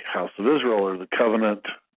house of Israel, or the covenant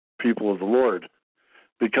people of the Lord,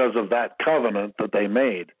 because of that covenant that they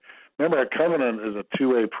made. Remember, a covenant is a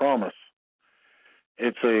two-way promise.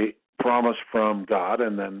 It's a promise from God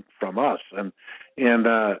and then from us. And in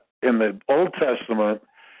the Old Testament,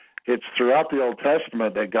 it's throughout the Old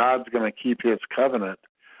Testament that God's going to keep his covenant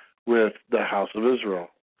with the house of Israel.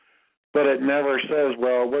 But it never says,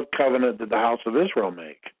 well, what covenant did the house of Israel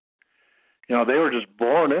make? They were just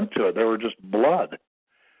born into it. They were just blood.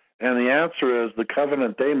 And the answer is the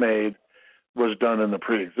covenant they made was done in the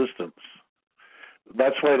pre-existence.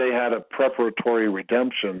 That's why they had a preparatory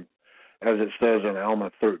redemption, as it says in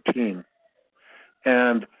Alma 13.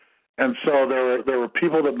 And so there were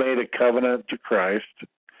people that made a covenant to Christ.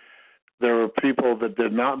 There were people that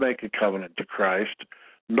did not make a covenant to Christ,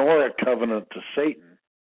 nor a covenant to Satan.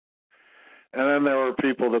 And then there were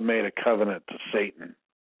people that made a covenant to Satan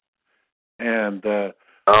and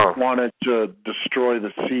wanted to destroy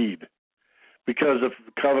the seed. Because if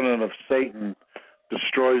the covenant of Satan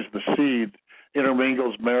destroys the seed,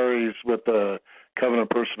 intermingles, marries with the covenant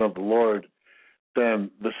person of the Lord,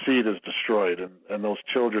 then the seed is destroyed, and those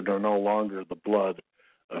children are no longer the blood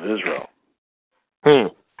of Israel.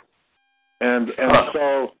 And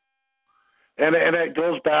so it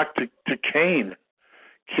goes back to Cain.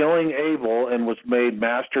 killing Abel and was made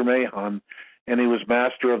Master Mahon, and he was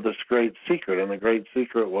master of this great secret. And the great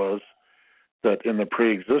secret was that in the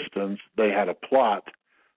pre-existence, they had a plot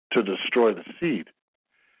to destroy the seed.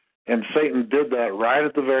 And Satan did that right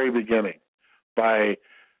at the very beginning by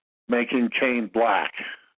making Cain black,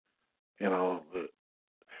 you know.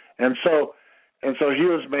 And so he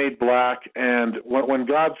was made black, and when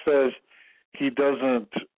God says he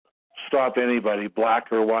doesn't stop anybody,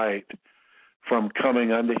 black or white, from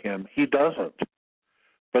coming unto him, he doesn't.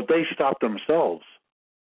 But they stop themselves.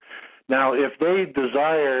 Now, if they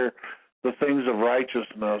desire the things of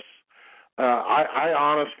righteousness, I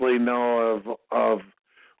honestly know of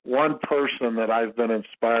one person that I've been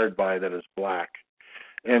inspired by that is black,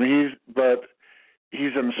 and he's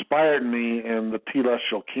inspired me in the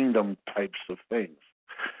telestial kingdom types of things,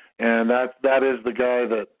 and that is the guy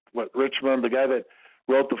Richmond, the guy that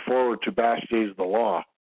wrote the foreword to Bash Days of the Law.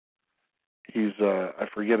 He's I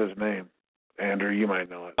forget his name. Andrew, you might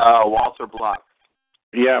know it. Walter Block.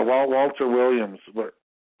 Yeah, Walter Williams,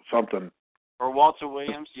 something. Or Walter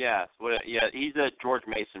Williams, yeah. Yeah, he's a George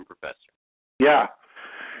Mason professor. Yeah,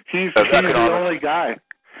 he's the only guy.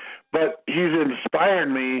 But he's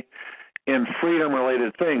inspired me in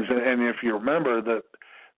freedom-related things. And if you remember, that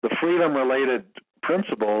the freedom-related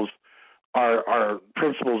principles are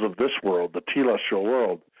principles of this world, the telestial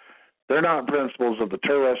world. They're not principles of the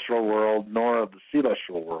terrestrial world nor of the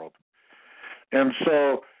celestial world. And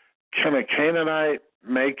so, can a Canaanite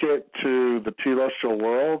make it to the telestial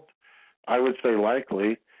world? I would say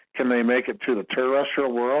likely. Can they make it to the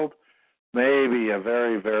terrestrial world? Maybe a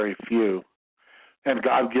very, very few. And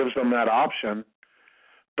God gives them that option,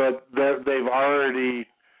 but they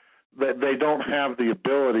don't have the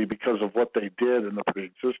ability because of what they did in the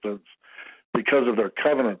pre-existence, because of their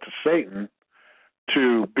covenant to Satan,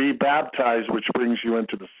 to be baptized, which brings you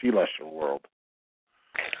into the celestial world.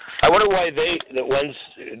 I wonder why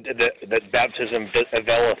that baptism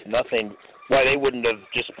availeth nothing. Why they wouldn't have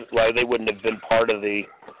been part of the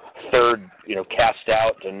third, cast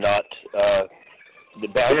out and not the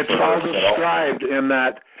baptism. It's all described in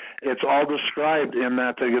that.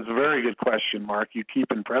 It's a very good question, Mark. You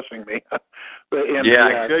keep impressing me.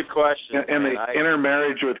 Good question. And the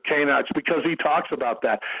intermarriage with Canaanites, because he talks about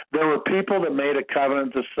that. There were people that made a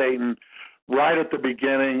covenant to Satan right at the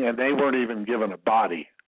beginning, and they weren't even given a body.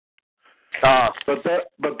 But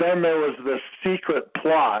then there was this secret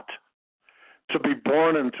plot to be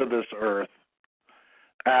born into this earth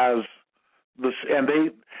as this, and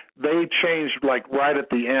they changed like right at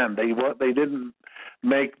the end. They didn't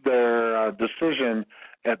make their decision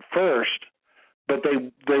at first, but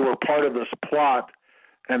they were part of this plot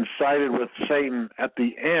and sided with Satan at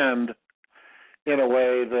the end in a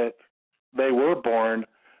way that they were born,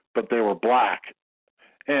 but they were black.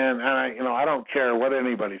 And I don't care what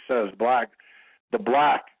anybody says, black,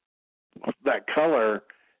 that color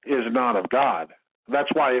is not of God. That's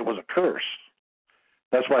why it was a curse.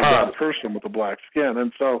 That's why God cursed them with the black skin.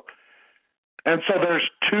 And so there's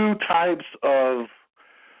two types of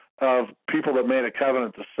people that made a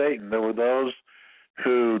covenant to Satan. There were those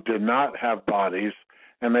who did not have bodies,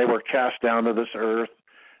 and they were cast down to this earth,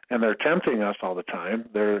 and they're tempting us all the time.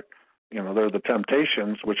 They're the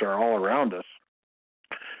temptations which are all around us.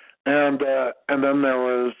 And then there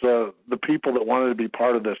was the people that wanted to be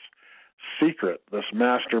part of this secret, this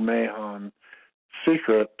Master Mahon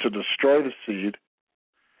secret to destroy the seed.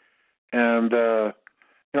 And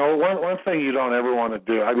one thing you don't ever want to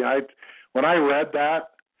do. I mean, when I read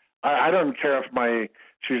that, I don't care if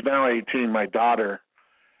she's now 18. My daughter,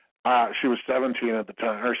 she was 17 at the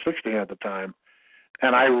time, or 16 at the time,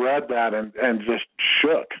 and I read that and just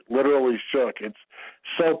shook, literally shook. It's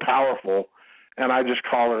so powerful. And I just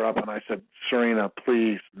called her up and I said, Serena,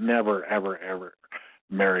 please never, ever, ever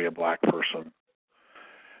marry a black person.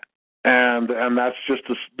 And that's just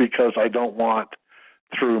because I don't want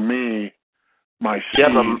through me my seed.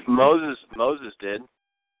 Yeah, but Moses did.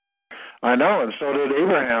 I know, and so did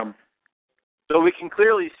Abraham. So we can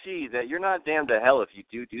clearly see that you're not damned to hell if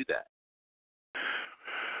you do that.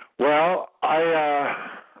 Well,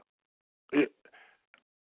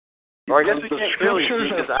 or I guess we can't clearly see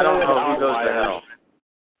because I don't know who goes to hell.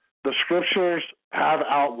 The scriptures have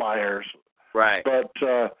outliers. Right. But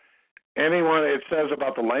anyone, it says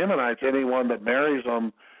about the Lamanites, anyone that marries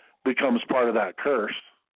them becomes part of that curse.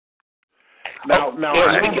 Now,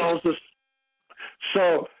 Moses.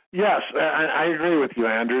 So, yes, I agree with you,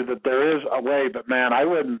 Andrew, that there is a way, but man, I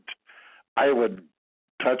wouldn't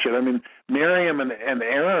touch it. I mean, Miriam and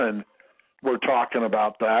Aaron were talking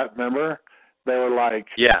about that, remember? They were like,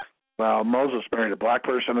 yeah. Well, Moses married a black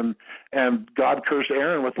person, and God cursed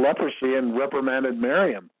Aaron with leprosy and reprimanded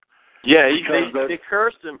Miriam. Yeah, they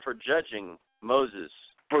cursed him for judging Moses.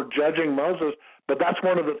 For judging Moses, but that's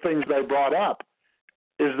one of the things they brought up,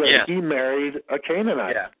 is that he married a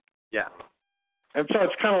Canaanite. Yeah. And so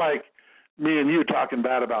it's kind of like me and you talking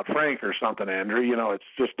bad about Frank or something, Andrew. It's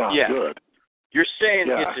just not good. You're saying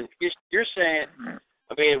you're saying.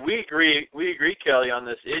 I mean, we agree, Kelly, on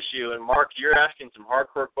this issue. And Mark, you're asking some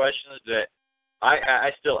hardcore questions that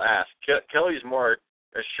I still ask. Kelly's more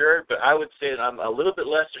assured, but I would say that I'm a little bit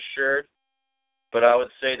less assured. But I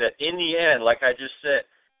would say that in the end, like I just said,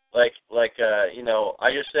 I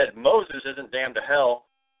just said Moses isn't damned to hell.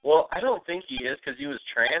 Well, I don't think he is because he was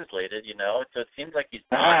translated. So it seems like he's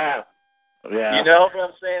not. Yeah. You know what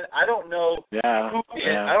I'm saying? I don't know who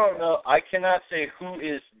is. I don't know. I cannot say who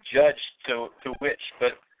is judged to which,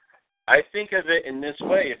 but I think of it in this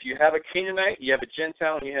way: if you have a Canaanite, you have a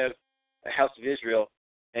Gentile, and you have a house of Israel,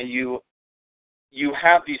 and you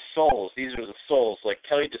have these souls. These are the souls, like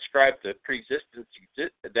Kelly described the pre-existence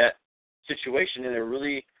that situation in a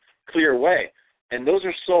really clear way, and those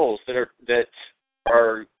are souls that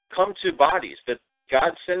are come to bodies that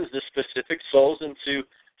God sends the specific souls into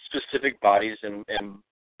specific bodies and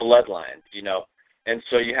bloodlines, and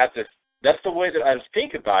so you have to. That's the way that I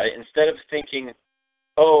think about it. Instead of thinking,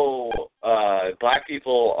 black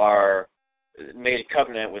people are made a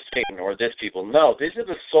covenant with Satan or this people. No, these are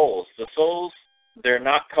the souls. The souls, they're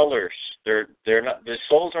not colors. They're not. The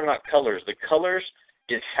souls are not colors. The colors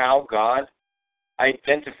is how God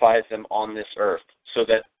identifies them on this earth, so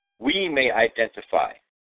that we may identify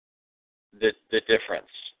the difference.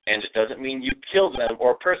 And it doesn't mean you kill them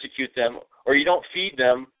or persecute them or you don't feed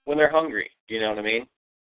them when they're hungry. You know what I mean?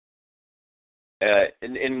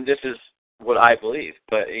 And this is what I believe.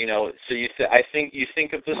 But, so I think you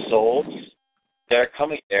think of the souls that are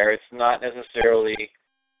coming there. It's not necessarily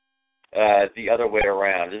the other way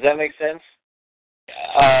around. Does that make sense?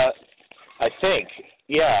 I think,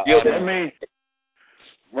 yeah.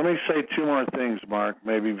 Let me say two more things, Mark,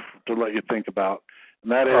 maybe to let you think about.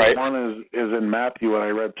 And that is, one is in Matthew, what I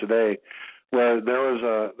read today, where there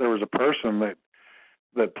was a person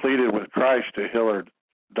that pleaded with Christ to heal her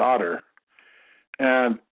daughter,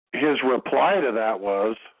 and his reply to that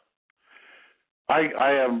was, I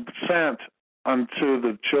am sent unto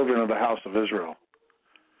the children of the house of Israel.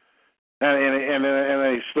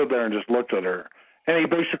 And he stood there and just looked at her, and he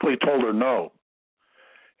basically told her no.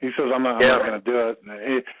 He says, I'm not going to do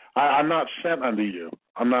it. I'm not sent unto you.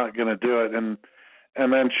 I'm not going to do it.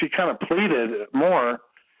 And then she kind of pleaded more,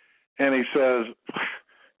 and he says,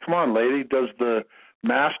 come on, lady, does the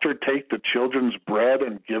master take the children's bread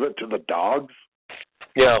and give it to the dogs?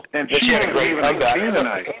 Yeah. And she wasn't even a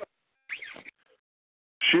Canaanite.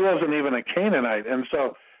 She wasn't even a Canaanite. And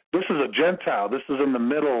so this is a Gentile. This is in the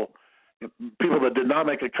middle, people that did not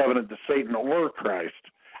make a covenant to Satan or Christ.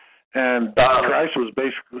 And Christ was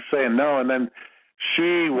basically saying no. And then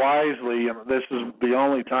she wisely, this is the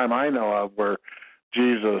only time I know of where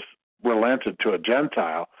Jesus relented to a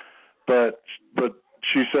Gentile, but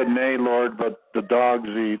she said, nay, Lord, but the dogs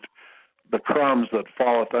eat the crumbs that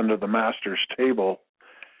falleth under the master's table.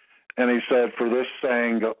 And he said, for this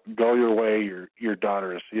saying, go your way, your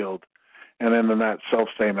daughter is healed. And then in that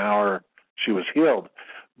self-same hour, she was healed.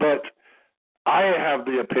 But I have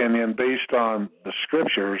the opinion, based on the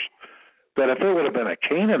scriptures, that if it would have been a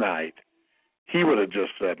Canaanite, he would have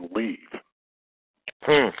just said, leave.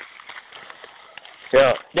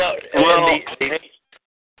 Yeah. No.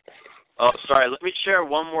 Sorry. Let me share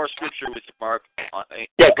one more scripture with you, Mark.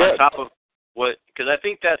 Good. On top of what, because I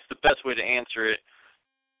think that's the best way to answer it.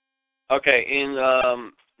 Okay, in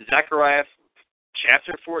Zechariah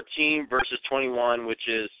chapter 14, verses 21, which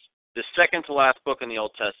is the second to last book in the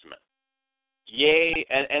Old Testament. Yea,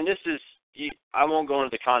 and this is, I won't go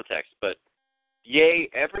into the context, but yea,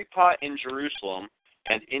 every pot in Jerusalem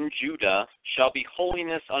and in Judah shall be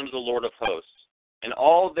holiness unto the Lord of hosts. And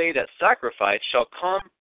all they that sacrifice shall come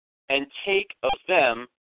and take of them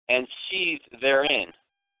and seethe therein.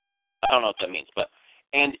 I don't know what that means, but,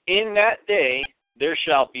 and in that day there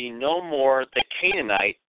shall be no more the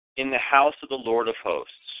Canaanite in the house of the Lord of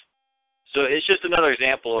hosts. So it's just another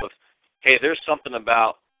example of, hey, there's something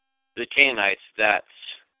about the Canaanites that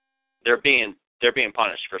they're being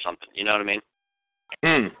punished for something. You know what I mean?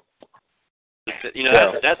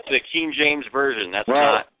 That's the King James version. That's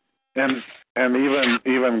not. And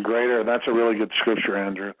even greater, that's a really good scripture,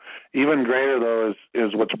 Andrew. Even greater, though,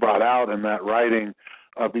 is what's brought out in that writing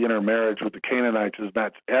of the intermarriage with the Canaanites, is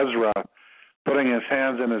that's Ezra putting his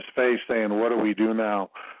hands in his face saying, what do we do now?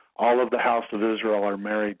 All of the house of Israel are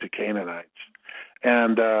married to Canaanites.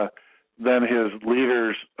 And then his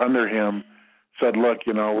leaders under him said, look,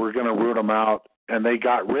 we're going to root them out. And they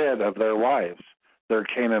got rid of their wives, their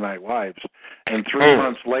Canaanite wives. And 3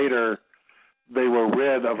 months later, they were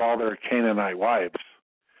rid of all their Canaanite wives,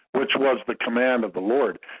 which was the command of the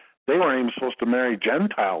Lord. They weren't even supposed to marry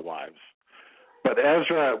Gentile wives. But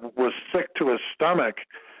Ezra was sick to his stomach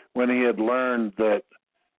when he had learned that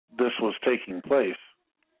this was taking place.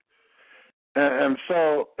 And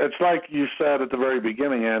so it's like you said at the very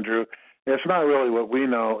beginning, Andrew, it's not really what we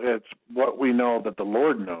know, it's what we know that the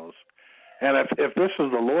Lord knows. And if this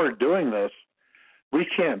is the Lord doing this, we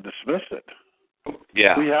can't dismiss it.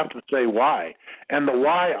 Yeah. We have to say why. And the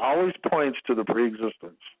why always points to the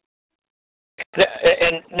preexistence.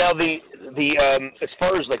 And now the as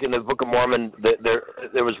far as like in the Book of Mormon,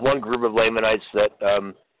 there was one group of Lamanites that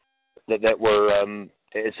were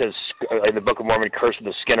it says in the Book of Mormon, cursed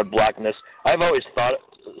with the skin of blackness. I've always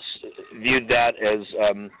viewed that as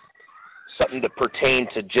something to pertain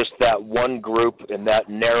to just that one group in that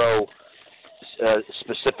narrow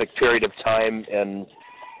specific period of time and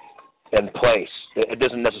place. It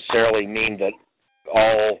doesn't necessarily mean that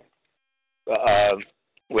all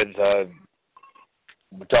with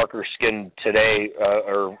darker skin today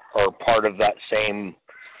are part of that same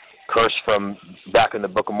curse from back in the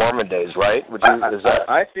Book of Mormon days, right?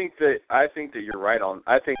 I think that you're right on.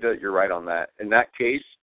 I think that you're right on that. In that case,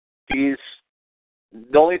 the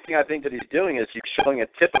only thing I think that he's doing is he's showing a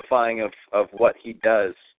typifying of what he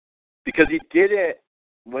does, because he did it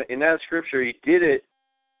in that scripture. He did it,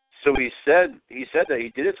 so he said that he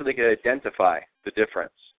did it so they could identify the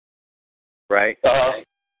difference, right?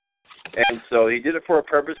 And so he did it for a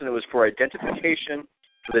purpose, and it was for identification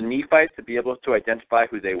for the Nephites to be able to identify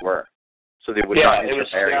who they were, so they would not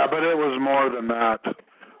intermarry. Yeah, but it was more than that.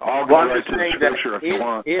 I'll go right to the scripture if you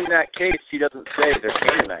want. In that case, he doesn't say they're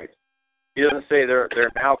Canaanites. He doesn't say they're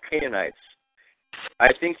now Canaanites.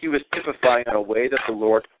 I think he was typifying in a way that the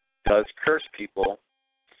Lord does curse people,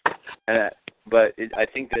 but I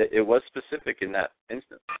think that it was specific in that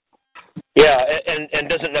instance. Yeah, and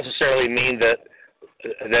doesn't necessarily mean that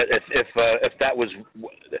if that was,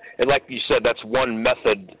 and like you said, that's one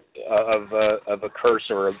method of a curse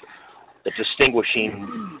or a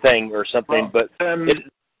distinguishing thing or something, but it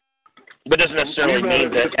doesn't necessarily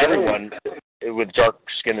mean that everyone with dark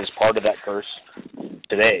skin is part of that curse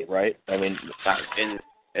today, right? I mean,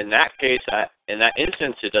 in that case, in that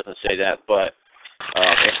instance, it doesn't say that, but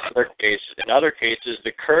in other cases,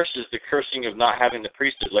 the curse is the cursing of not having the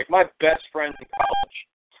priesthood. Like my best friend in college,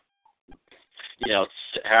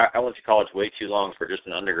 I went to college way too long for just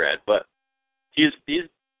an undergrad, but he's a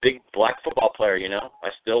big black football player. I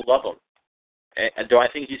still love him. And do I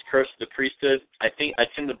think he's cursed with the priesthood? I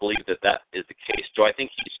tend to believe that is the case. Do I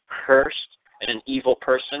think he's cursed and an evil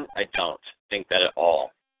person? I don't think that at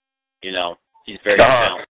all. He's very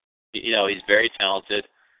talented. He's very talented,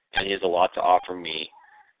 and he has a lot to offer me.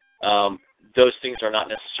 Those things are not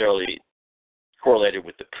necessarily correlated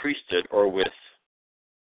with the priesthood or with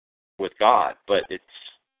God, but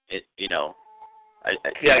I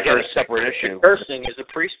get a separate issue. Cursing is a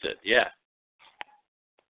priesthood, yeah.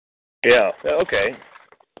 Yeah. Okay.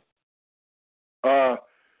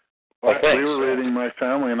 We were reading my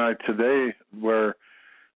family and I today where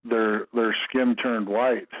their skin turned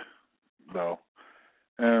white, though,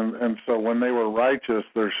 and so when they were righteous,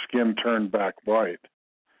 their skin turned back white.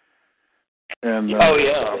 And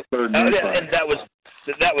and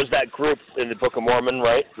that was that group in the Book of Mormon,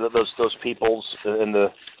 right? Those peoples in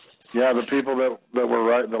the the people that were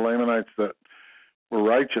right, the Lamanites that were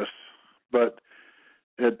righteous, but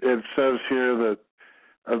it says here that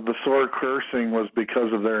the sore cursing was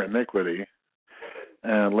because of their iniquity,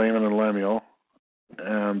 and Laman and Lemuel,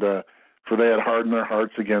 and for they had hardened their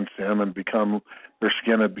hearts against him, and their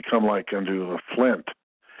skin had become like unto a flint.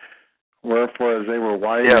 Wherefore, as they were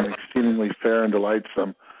white and exceedingly fair and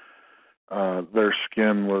delightsome, their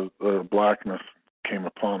skin was blackness came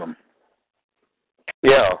upon them.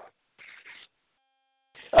 Yeah.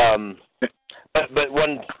 But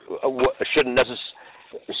one shouldn't necessarily.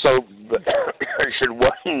 So, should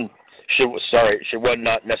one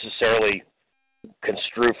not necessarily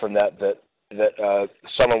construe from that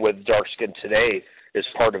someone with dark skin today is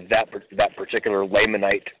part of that particular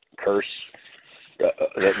Lamanite curse?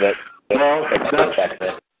 That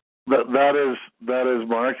is,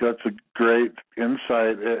 Mark. That's a great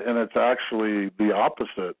insight, and it's actually the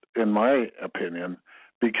opposite, in my opinion,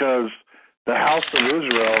 because the house of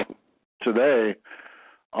Israel today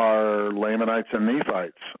are Lamanites and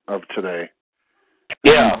Nephites of today.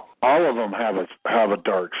 Yeah, and all of them have a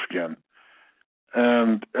dark skin,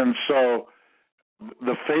 and so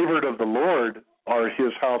the favored of the Lord are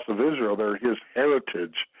his house of Israel. They're his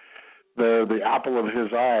heritage. They're the apple of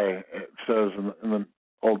his eye, it says in the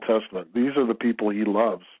Old Testament. These are the people he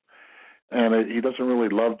loves. And he doesn't really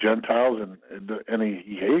love Gentiles, and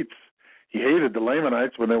he hated the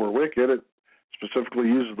Lamanites when they were wicked. It specifically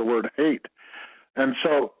uses the word hate. And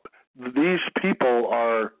so these people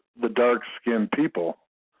are the dark-skinned people,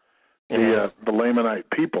 the Lamanite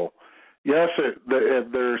people. Yes,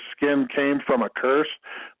 their skin came from a curse,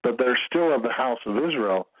 but they're still of the house of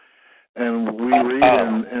Israel. And we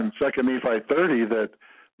read in 2 Nephi 30 that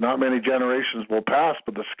not many generations will pass,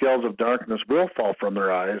 but the scales of darkness will fall from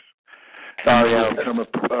their eyes. And they will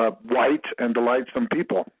become white and delightsome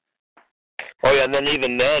people. Oh, yeah, and then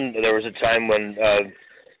even then, there was a time when the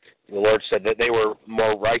Lord said that they were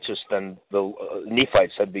more righteous than the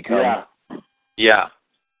Nephites had become. Yeah.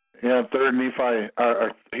 3rd Nephi,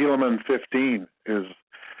 Helaman 15 is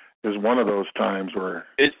one of those times where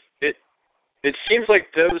it seems like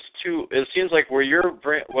those two. It seems like what you're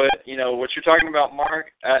talking about,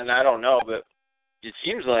 Mark, and I don't know, but it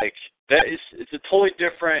seems like it's a totally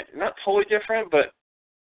different, not totally different, but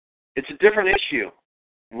it's a different issue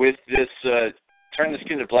with this turning the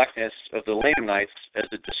skin to blackness of the Lamanites as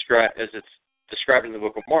it's described in the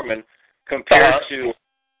Book of Mormon, compared to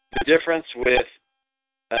the difference with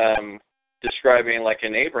describing like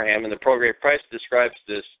in Abraham, and the Pro-Grade Price describes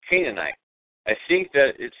this Canaanite. I think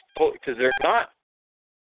that it's because they're not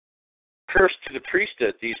cursed to the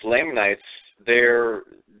priesthood. These Lamanites, the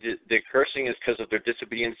cursing is because of their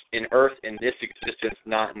disobedience in earth in this existence,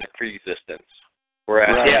 not in the pre-existence.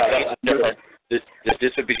 Whereas the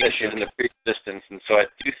disobedience is in the pre-existence, and so I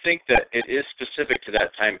do think that it is specific to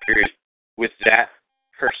that time period with that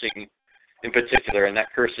cursing in particular, and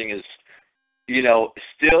that cursing is,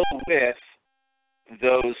 still with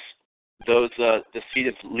those the seed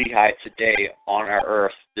of Lehi today on our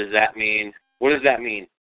earth. What does that mean?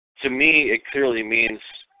 To me, it clearly means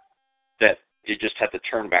that you just have to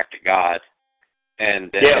turn back to God, and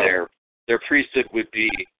then their priesthood would be,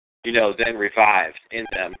 then revived in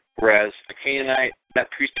them. Whereas a Canaanite,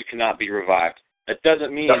 that priesthood cannot be revived. That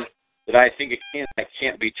doesn't mean that I think a Canaanite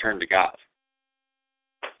can't be turned to God.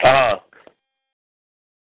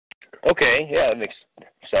 Okay, yeah, that makes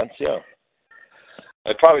sense, yeah.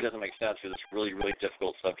 It probably doesn't make sense because it's a really, really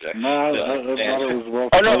difficult subject. No, I thought it was well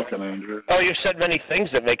spoken, Andrew. Oh, you said many things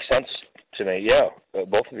that make sense to me,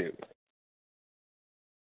 both of you.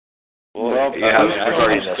 Well, I've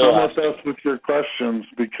already come with us with your questions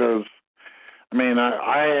because, I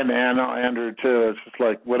and Andrew too, it's just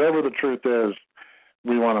like whatever the truth is,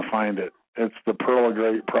 we want to find it. It's the pearl of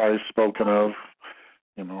great price spoken of,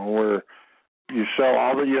 where you sell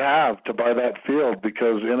all that you have to buy that field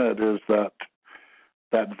because in it is that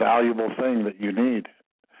valuable thing that you need,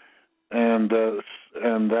 and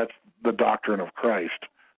that's the doctrine of Christ.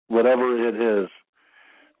 Whatever it is,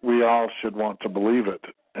 we all should want to believe it,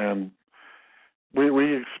 and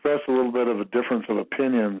we express a little bit of a difference of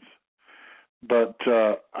opinions, but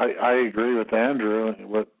I agree with Andrew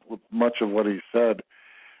with much of what he said.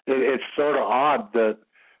 It's sort of odd that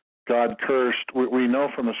God cursed. We know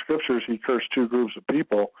from the scriptures he cursed two groups of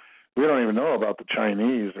people. We don't even know about the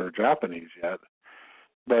Chinese or Japanese yet.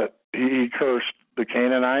 But he cursed the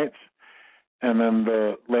Canaanites and then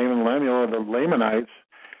the Laman Lemuel, the Lamanites,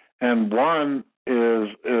 and one is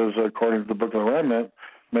according to the Book of the Remnant,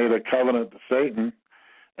 made a covenant to Satan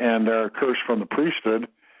and are cursed from the priesthood,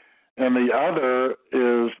 and the other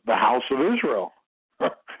is the house of Israel.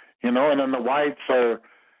 And then the whites are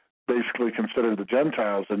basically considered the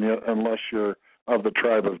Gentiles, unless you're of the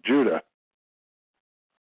tribe of Judah.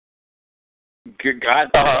 God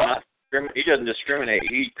he doesn't discriminate.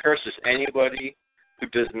 He curses anybody who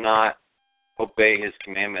does not obey his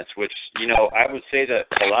commandments, which, I would say that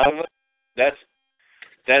a lot of it,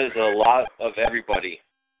 that is a lot of everybody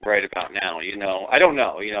right about now, I don't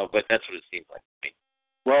know, but that's what it seems like to me.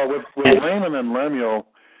 Well, with Laman and Lemuel,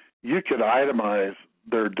 you could itemize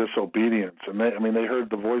their disobedience. And they heard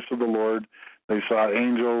the voice of the Lord. They saw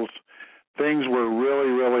angels. Things were really,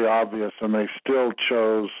 really obvious, and they still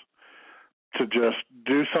chose to just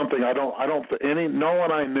do something no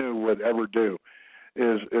one I knew would ever do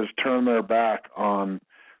is turn their back on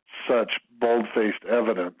such bold-faced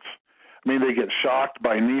evidence. They get shocked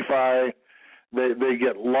by Nephi. They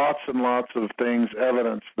get lots and lots of things,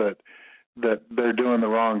 evidence that they're doing the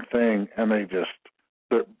wrong thing, and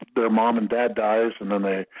their mom and dad dies, and then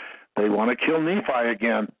they want to kill Nephi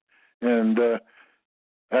again. And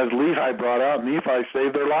as Lehi brought out, Nephi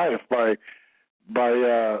saved their life by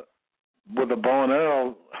with a bow and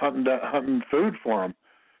arrow hunting food for them,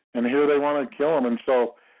 and here they want to kill them. And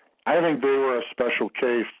so I think they were a special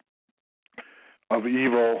case of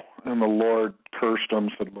evil, and the Lord cursed them,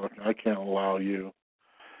 said, look, I can't allow you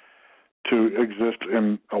to exist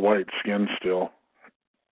in a white skin still.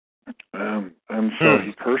 And so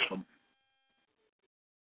he cursed them.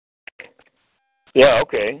 Yeah,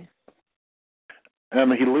 okay.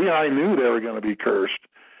 And Lehi knew they were going to be cursed.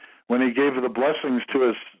 When he gave the blessings to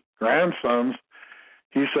his grandsons,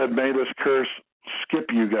 he said, may this curse skip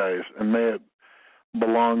you guys, and may it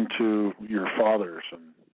belong to your fathers.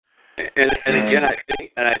 And again,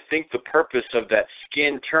 I think the purpose of that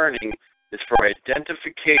skin turning is for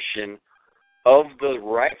identification of the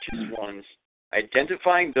righteous ones,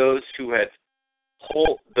 identifying those who had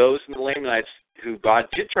those in the Lamanites who God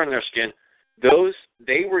did turn their skin. Those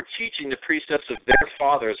they were teaching the precepts of their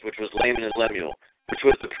fathers, which was Laman and Lemuel, which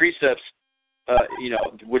was the precepts,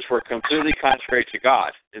 which were completely contrary to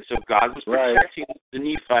God. And so God was protecting the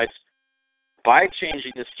Nephites by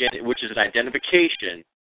changing the skin, which is an identification,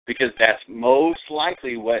 because that's most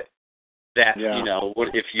likely what that,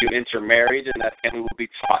 if you intermarried, then that family will be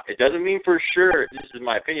taught. It doesn't mean for sure, this is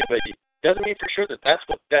my opinion, but it doesn't mean for sure that that's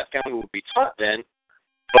what that family will be taught then,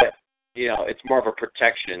 but, it's more of a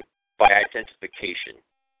protection by identification.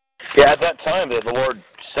 Yeah, at that time, the Lord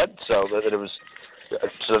said so, that it was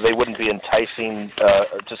so they wouldn't be enticing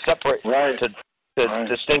to separate, to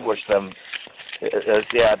distinguish them.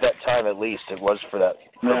 At that time at least, it was for that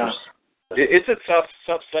purpose. It's a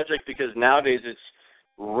tough subject because nowadays it's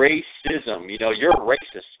racism. You're a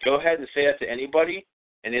racist. Go ahead and say that to anybody,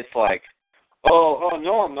 and it's like, oh,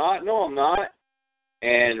 no, I'm not.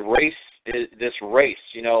 And race is this race,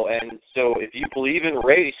 and so if you believe in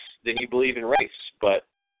race, then you believe in race. But,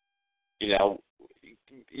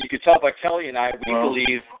 you could tell by Kelly and I,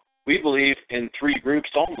 we believe in three groups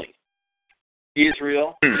only: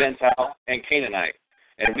 Israel, Gentile, and Canaanite.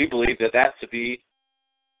 And we believe that that's to be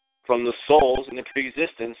from the souls in the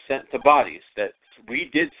pre-existence sent to bodies, that we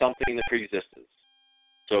did something in the pre-existence.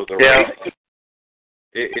 So the race,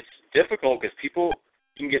 it's difficult because people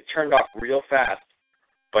can get turned off real fast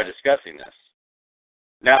by discussing this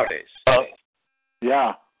nowadays.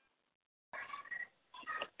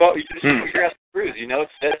 But you just figure out the truth, it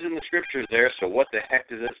says in the scriptures there, so what the heck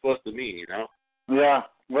is that supposed to mean, Yeah,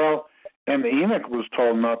 well, and Enoch was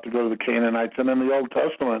told not to go to the Canaanites, and in the Old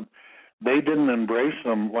Testament, they didn't embrace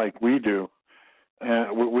them like we do.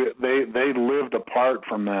 They lived apart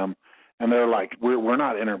from them, and they're like, we're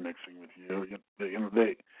not intermixing with you.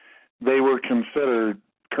 They were considered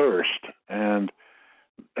cursed and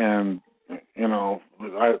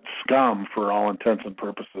scum for all intents and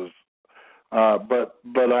purposes. But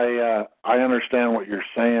I understand what you're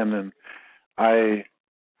saying, and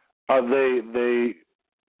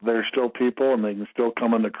they're still people, and they can still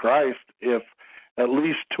come into Christ if, at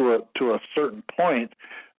least to a certain point,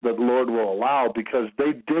 that Lord will allow, because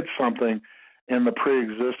they did something in the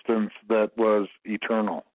pre-existence that was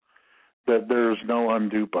eternal. That there's no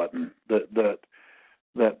undo button. That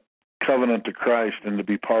covenant to Christ, and to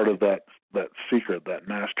be part of that secret, that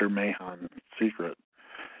Master Mahan secret.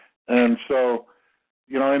 And so,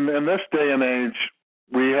 in this day and age,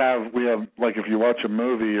 we have like, if you watch a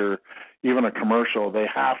movie or even a commercial, they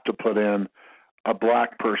have to put in a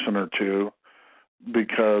black person or two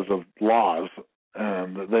because of laws,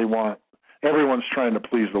 and everyone's trying to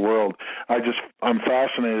please the world. I'm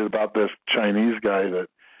fascinated about this Chinese guy that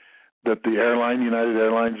the United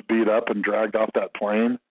Airlines, beat up and dragged off that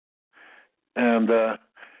plane. And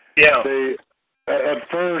they at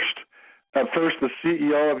first the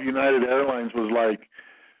CEO of United Airlines was like,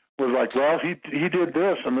 well, he did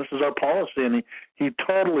this, and this is our policy, and he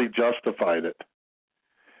totally justified it.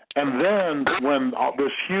 And then when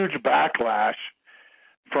this huge backlash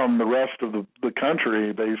from the rest of the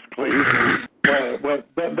country, basically,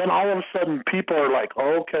 then all of a sudden people are like,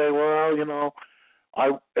 okay, well,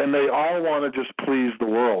 and they all want to just please the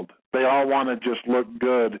world. They all want to just look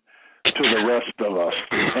good to the rest of us.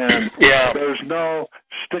 And there's no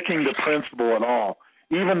sticking to principle at all.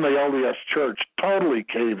 Even the LDS Church totally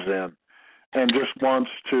caves in and just wants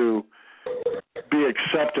to be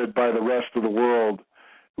accepted by the rest of the world,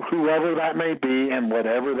 whoever that may be and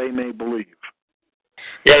whatever they may believe.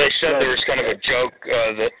 Yeah, they said there was kind of a joke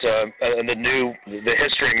that in the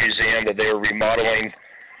History Museum that they were remodeling.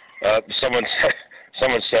 Someone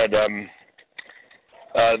said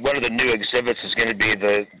one of the new exhibits is going to be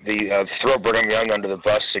the Throw Brigham Young under the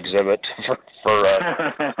bus exhibit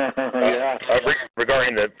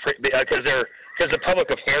regarding because the Public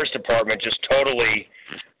Affairs Department just totally,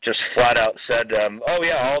 just flat out said,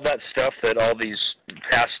 all that stuff that all these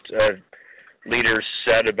past leaders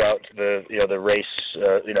said about the race,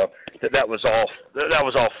 that was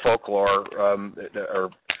all folklore,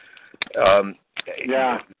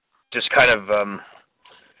 just kind of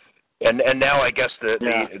and now I guess the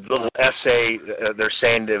little essay they're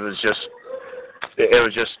saying it was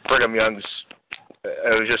just Brigham Young's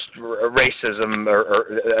it was just racism or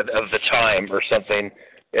of the time or something,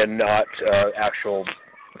 and not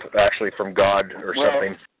actually from God or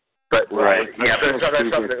something. But right, that's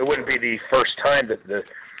something. It wouldn't be the first time that the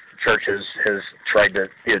church has tried to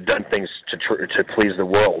done things to please the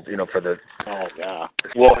world, for the. Oh yeah.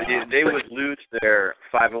 Well, they would lose their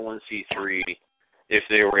 501c3 if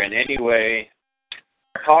they were in any way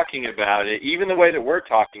talking about it, even the way that we're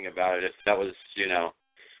talking about it. If that was,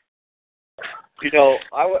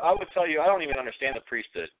 I would tell you, I don't even understand the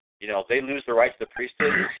priesthood. If they lose the right to the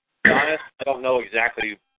priesthood, to be honest, I don't know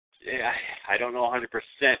exactly. I don't know 100%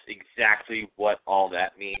 exactly what all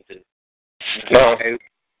that means and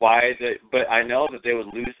but I know that they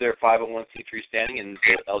would lose their 501c3 standing, and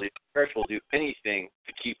the LDS Church will do anything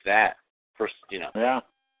to keep that. Yeah. Yeah,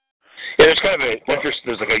 there's kind of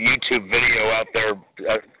there's like a YouTube video out there.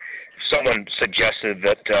 Someone suggested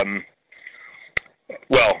that,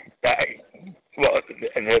 back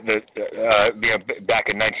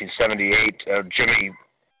in 1978, Jimmy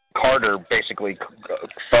Carter basically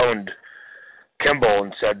phoned Kimball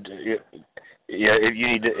and said,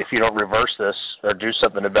 if you don't reverse this or do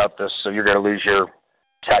something about this, so you're going to lose your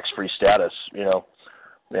tax-free status,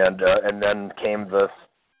 and then came the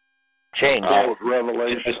change. Oh,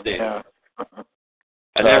 revelation. Yeah.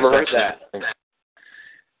 I never heard that.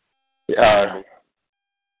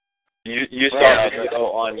 You saw a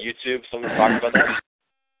video on YouTube, someone talking about that?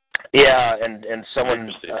 Yeah, and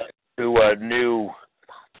someone who knew.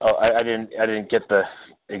 Oh, I didn't get the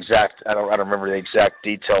exact. I don't remember the exact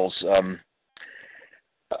details. And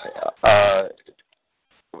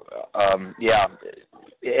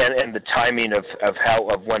the timing of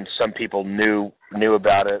when some people knew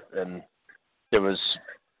about it, and it was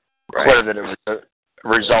clear that it was a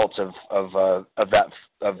result of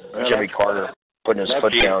Jimmy Carter putting his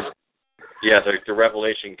foot down. Yeah, the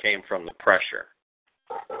revelation came from the pressure.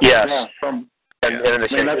 Yes. Yeah, and in the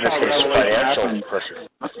case financial pressure.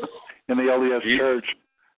 In the LDS Church,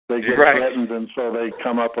 they get threatened, and so they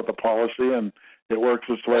come up with a policy, and it works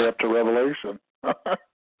its way up to revelation.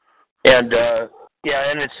 And it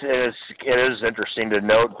is interesting to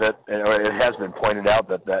note that it has been pointed out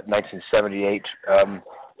that 1978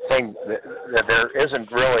 thing that there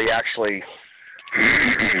isn't really actually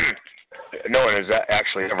no one has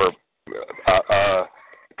actually ever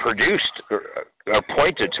produced or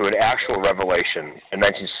pointed to an actual revelation in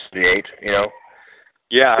 1978.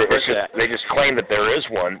 Yeah, I heard that. They just claim that there is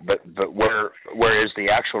one, but where is the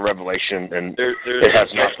actual revelation? And there's it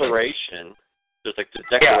has a declaration. There's like the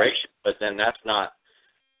declaration, but then it's not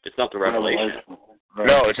the revelation. Right.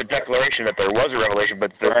 No, it's a declaration that there was a revelation,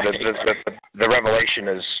 but the revelation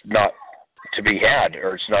is not to be had,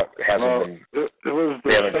 or hasn't been. It was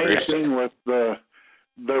the same thing with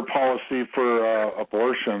their policy for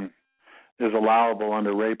abortion is allowable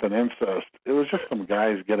under rape and incest. It was just some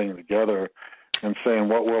guys getting together and saying,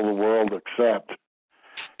 what will the world accept?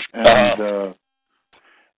 And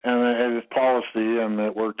it's policy, and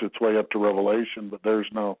it worked its way up to revelation, but there's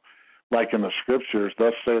no, like in the scriptures,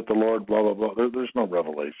 thus saith the Lord, blah, blah, blah. There's no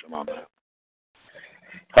revelation on that.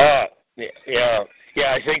 Yeah,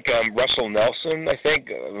 I think Russell Nelson,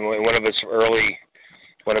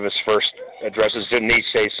 one of his first addresses, didn't he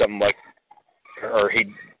say something like, or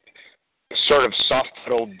he sort of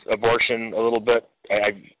soft-pedaled abortion a little bit?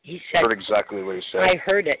 He said, heard exactly what he said. I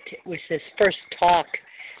heard it. It was his first talk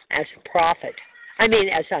as a prophet.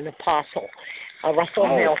 As an apostle. Russell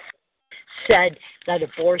Nelson said that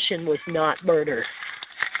abortion was not murder.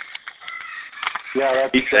 Yeah,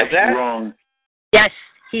 he said that? Wrong. Yes,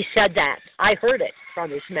 he said that. I heard it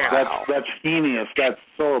from his mouth. That's heinous. That's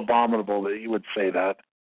so abominable that he would say that.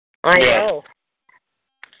 I know.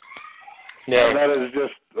 Yeah. That is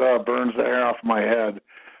just burns the hair off my head,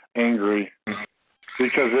 angry,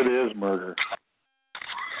 because it is murder.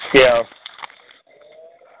 Yeah.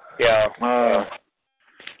 Yeah. Well,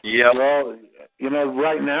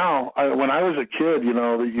 right now, when I was a kid,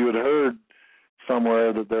 that you had heard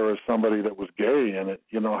somewhere that there was somebody that was gay, and it,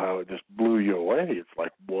 how it just blew you away. It's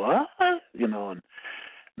like, what? And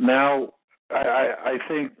now I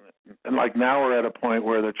think, and like now we're at a point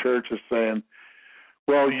where the church is saying,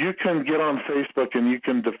 well, you can get on Facebook and you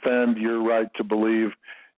can defend your right to believe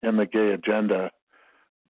in the gay agenda,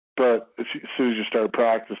 but as soon as you start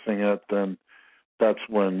practicing it, then that's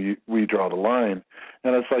when we draw the line.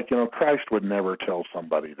 And it's like, Christ would never tell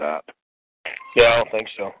somebody that. Yeah, I don't think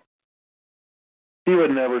so. He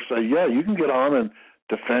would never say, yeah, you can get on and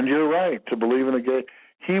defend your right to believe in the gay.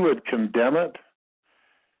 He would condemn it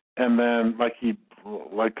and then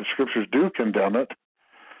like the scriptures do condemn it,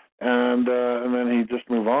 and then he just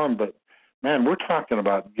move on. But man, we're talking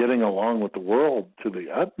about getting along with the world to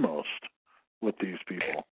the utmost with these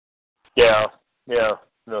people. Yeah,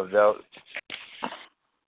 no doubt.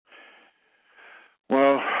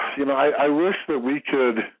 Well, I wish that we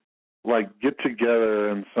could get together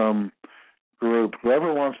in some group,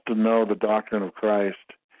 whoever wants to know the doctrine of Christ,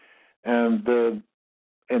 and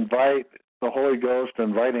invite the Holy Ghost,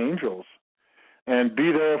 invite angels, and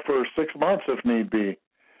be there for 6 months if need be,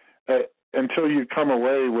 until you come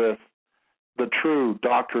away with the true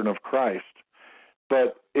doctrine of Christ.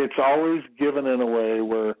 But it's always given in a way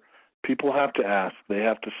where people have to ask, they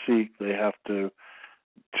have to seek, they have to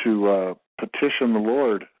petition the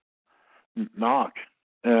Lord, knock,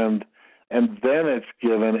 and then it's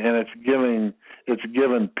given, and it's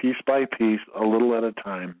given piece by piece, a little at a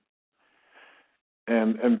time,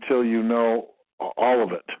 and until you know all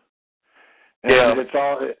of it. And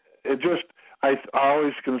I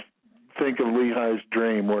always can think of Lehi's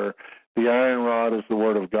dream where the iron rod is the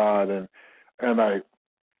word of God, and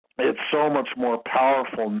it's so much more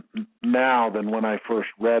powerful now than when I first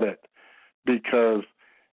read it, because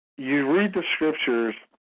you read the scriptures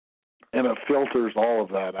and it filters all of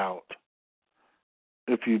that out.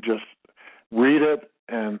 If you just read it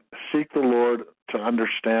and seek the Lord to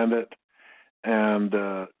understand it, and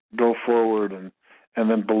go forward and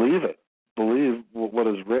then believe it. Believe what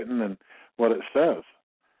is written and what it says.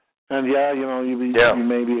 And you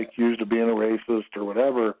may be accused of being a racist or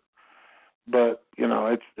whatever, but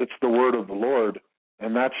it's the word of the Lord,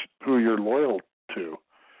 and that's who you're loyal to.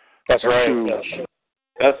 That's right.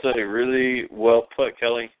 That's a really well put,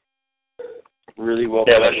 Kelly. Really well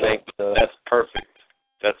put. That's perfect.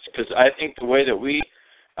 That's because I think the way that we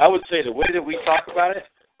talk about it,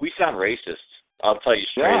 we sound racist. I'll tell you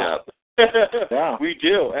straight up. Yeah. We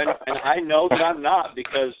do, and I know that I'm not,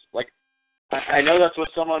 because I know that's what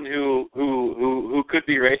someone who could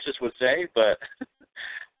be racist would say, but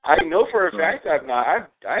I know for a fact I'm not.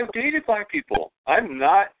 I've dated black people. I'm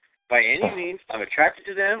not by any means. I'm attracted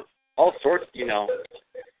to them, all sorts,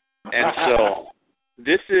 And so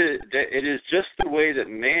it is just the way that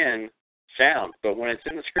man sounds. But when it's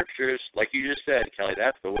in the scriptures, like you just said, Kelly,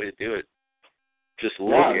 that's the way to do it. Just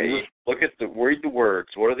read the words.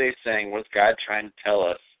 What are they saying? What's God trying to tell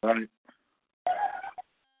us? Right.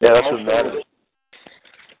 Yeah, that's what matters.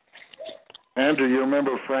 Andrew, you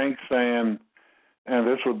remember Frank saying, and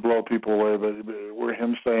this would blow people away, but we're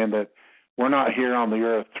him saying that we're not here on the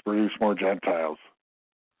earth to produce more Gentiles.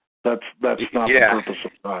 That's not the purpose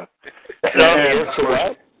of God.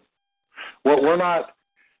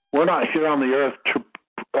 We're not here on the earth to.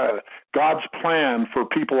 God's plan for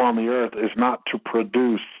people on the earth is not to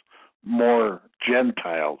produce more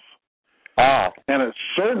Gentiles. And it's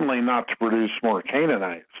certainly not to produce more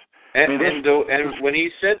Canaanites. And when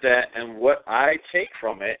he said that, and what I take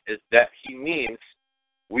from it is that he means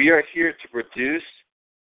we are here to produce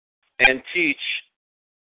and teach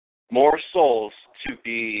more souls to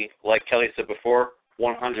be, like Kelly said before,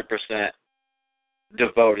 100%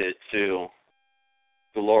 devoted to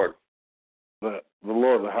the Lord. The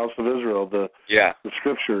Lord, the house of Israel, the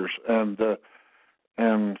scriptures, and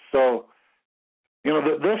so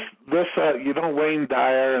this Wayne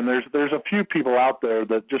Dyer, and there's a few people out there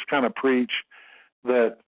that just kind of preach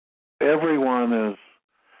that everyone is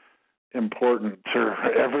important, or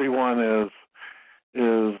everyone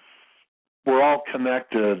is we're all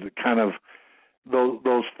connected, kind of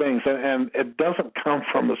those things, and it doesn't come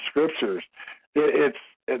from the scriptures. It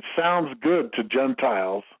sounds good to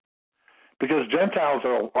Gentiles, because Gentiles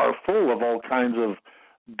are full of all kinds of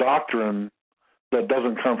doctrine that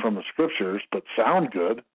doesn't come from the scriptures, but sound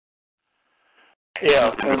good.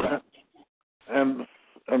 Yeah. And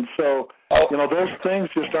so, those things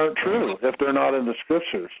just aren't true if they're not in the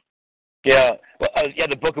scriptures. Yeah. Well,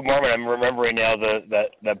 the Book of Mormon, I'm remembering now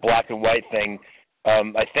that black and white thing.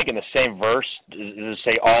 I think in the same verse, does it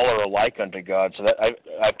say all are alike unto God? So that I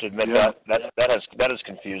have to admit that has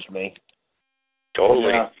confused me.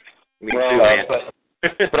 Totally. Yeah. Me too, man.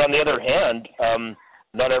 But on the other hand,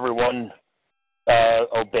 not everyone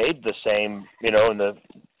obeyed the same, in the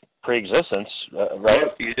pre-existence,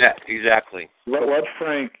 right? Exactly. What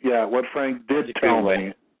Frank did tell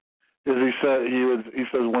me is he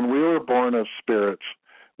says when we were born as spirits,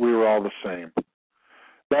 we were all the same.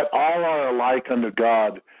 That all are alike unto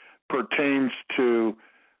God pertains to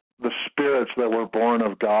the spirits that were born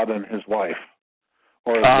of God and his wife,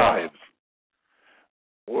 or his wives.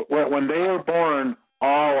 When they were born,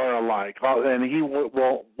 all are alike, and he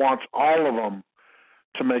wants all of them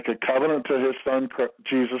to make a covenant to his son,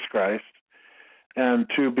 Jesus Christ, and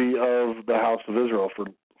to be of the house of Israel for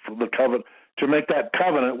the covenant, to make that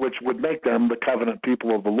covenant, which would make them the covenant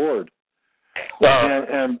people of the Lord.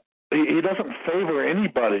 And he doesn't favor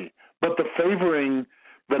anybody, but the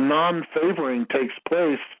non-favoring takes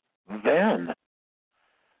place then,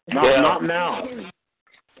 not now.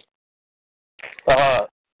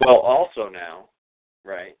 Well, also now,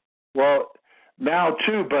 right? Well, now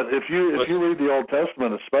too, but if you read the Old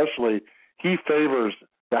Testament especially, he favors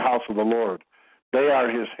the house of the Lord. They are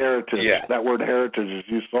his heritage. Yeah. That word heritage is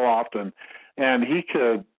used so often. And he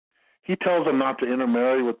tells them not to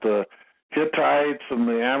intermarry with the Hittites and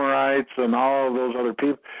the Amorites and all of those other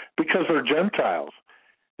people because they're Gentiles.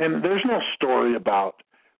 And there's no story about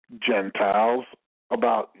Gentiles,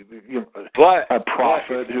 about a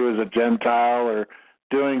prophet who is a Gentile or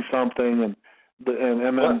doing something, and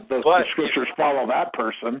then the scriptures follow that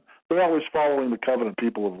person. They're always following the covenant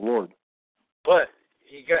people of the Lord. But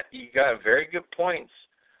you got very good points.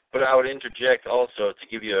 But I would interject also to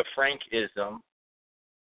give you a Frankism.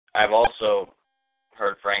 I've also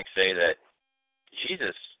heard Frank say that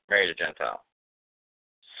Jesus married a Gentile.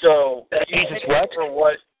 So you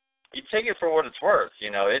take it for what it's worth.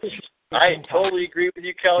 I totally agree with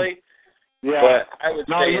you, Kelly. Yeah. But I would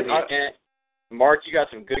say, Mark, you got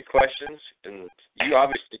some good questions, and you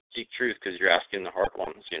obviously seek truth because you're asking the hard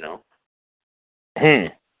ones. Yeah.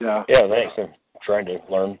 Yeah. Thanks. I'm trying to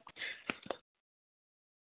learn.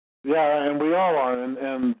 Yeah, and we all are,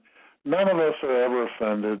 and none of us are ever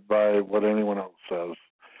offended by what anyone else says.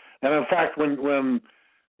 And in fact, when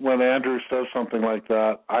Andrew says something like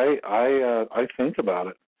that, I think about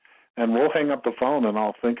it, and we'll hang up the phone and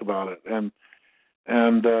I'll think about it. And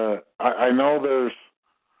I know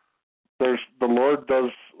there's the Lord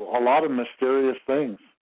does a lot of mysterious things,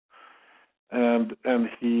 and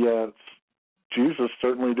Jesus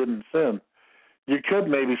certainly didn't sin. You could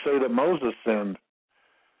maybe say that Moses sinned.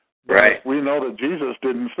 Right. We know that Jesus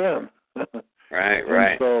didn't sin.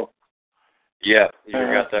 Right. So, yeah, you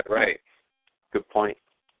got that right. Good point.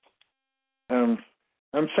 And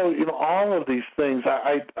so all of these things.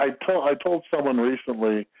 I told someone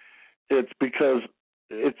recently, it's because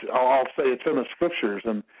I'll say it's in the scriptures,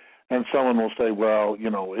 and someone will say, well,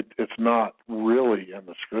 it's not really in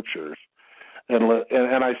the scriptures,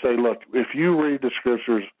 and I say, look, if you read the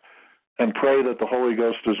scriptures and pray that the Holy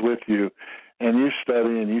Ghost is with you, and you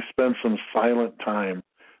study and you spend some silent time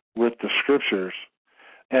with the scriptures,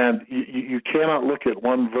 and you cannot look at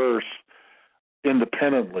one verse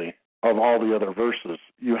independently of all the other verses.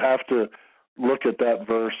 You have to look at that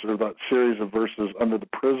verse or that series of verses under the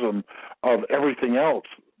prism of everything else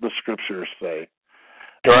the scriptures say.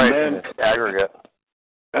 Right, and then, aggregate.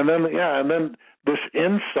 And then this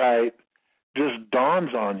insight just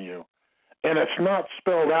dawns on you. And it's not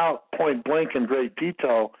spelled out point blank in great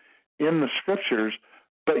detail in the scriptures,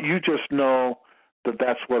 but you just know that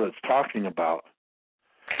that's what it's talking about.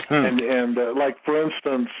 And like, for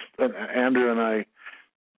instance, Andrew and I,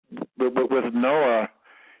 with Noah,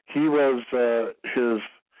 he was there's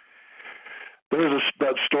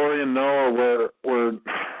that story in Noah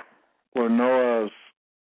where Noah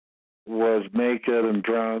was naked and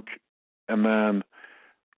drunk, and then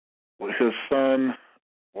his son,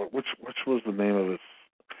 which was the name of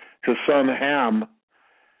his son Ham,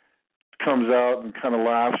 comes out and kind of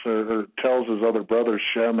laughs or tells his other brothers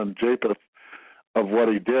Shem and Japheth of what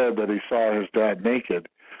he did, that he saw his dad naked.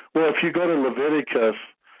 Well, if you go to Leviticus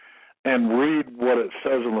and read what it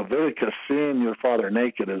says in Leviticus, seeing your father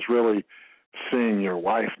naked is really seeing your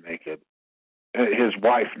wife naked, his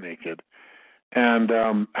wife naked, and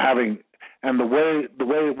the way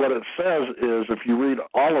what it says is, if you read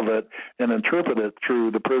all of it and interpret it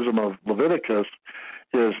through the prism of Leviticus,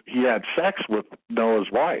 is he had sex with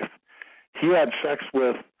Noah's wife. He had sex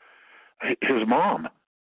with his mom,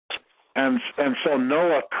 and so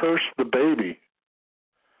Noah cursed the baby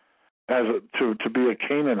to be a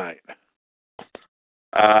Canaanite.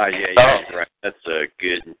 Yeah, you're right. That's a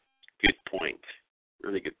good point.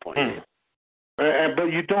 Really good point. But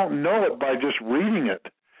you don't know it by just reading it.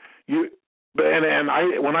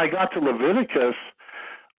 When I got to Leviticus,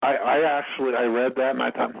 I read that and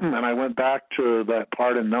I thought, and I went back to that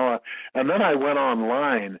part in Noah, and then I went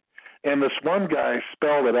online, and this one guy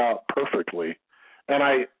spelled it out perfectly, and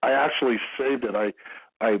I actually saved it.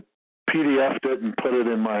 I PDF'd it and put it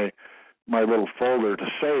in my little folder to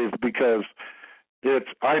save, because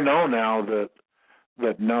I know now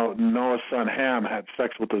that Noah's son Ham had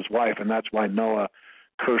sex with his wife, and that's why Noah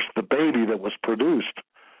cursed the baby that was produced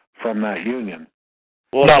from that union.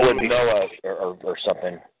 Well, not with Noah or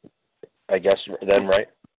something, I guess, then, right?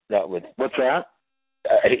 Not with... What's that?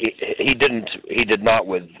 He did not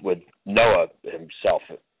with Noah himself.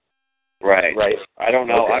 Right. Right. I don't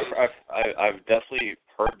know. Okay. I've definitely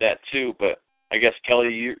heard that too, but I guess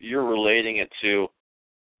Kelly, you're relating it to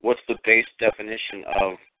what's the base definition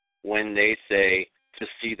of when they say to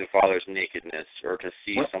see the father's nakedness or to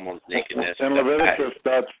see someone's nakedness. In Leviticus,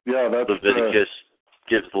 that's Leviticus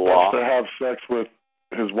gives the law. To have sex with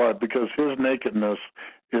his wife, because his nakedness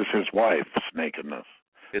is his wife's nakedness.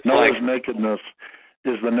 Noah's nakedness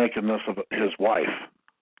is the nakedness of his wife.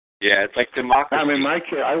 Yeah, it's like democracy. I mean,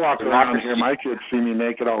 I walk around here, my kids see me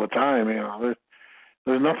naked all the time. You know,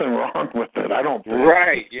 there's nothing wrong with it. I don't think.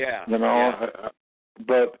 Right. Yeah. You know,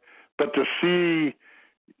 but to see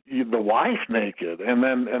the wife naked and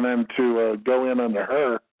then to go in under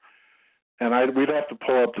her, and we'd have to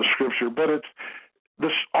pull up the scripture, but it's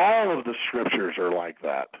this. All of the scriptures are like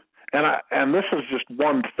that, and this is just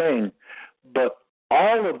one thing, but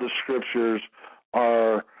all of the scriptures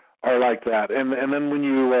are like that. And then when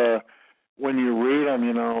you read them,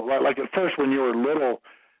 you know, like at first when you were little,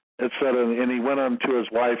 it said, and he went unto his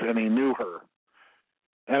wife and he knew her.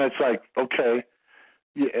 And it's like, okay,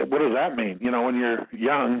 what does that mean? You know, when you're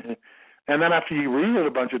young. And then after you read it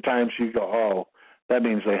a bunch of times, you go, oh, that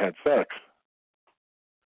means they had sex.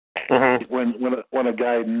 Mm-hmm. When a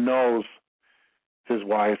guy knows his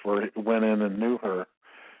wife or went in and knew her,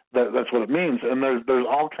 that's what it means. And there's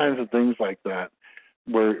all kinds of things like that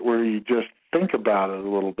where you just think about it a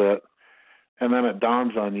little bit, and then it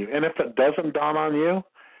dawns on you. And if it doesn't dawn on you,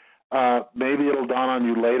 maybe it'll dawn on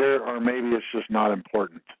you later, or maybe it's just not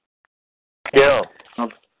important. Yeah.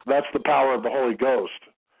 That's the power of the Holy Ghost.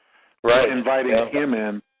 Right. Inviting him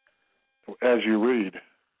in as you read.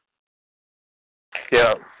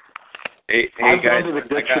 Yeah. Hey I've guys, gone to the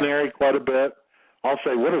dictionary quite a bit. I'll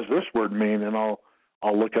say, what does this word mean? And I'll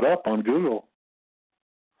look it up on Google.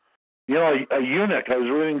 You know, a eunuch, I was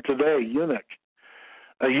reading today, eunuch.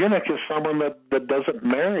 A eunuch is someone that doesn't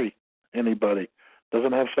marry anybody,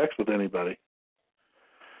 doesn't have sex with anybody.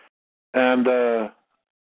 And,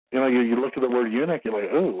 you know, you look at the word eunuch, you're like,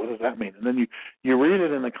 oh, what does that mean? And then you read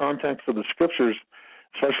it in the context of the scriptures,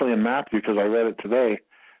 especially in Matthew, because I read it today,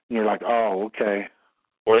 and you're like, oh, okay.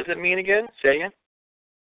 What does it mean again? Say again.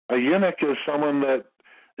 A eunuch is someone that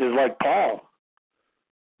is like Paul,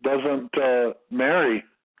 doesn't marry.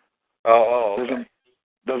 Oh, okay.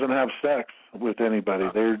 Doesn't have sex with anybody.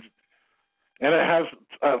 And it has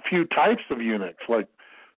a few types of eunuchs, like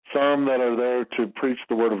some that are there to preach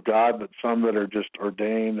the word of God, but some that are just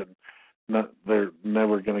ordained and they're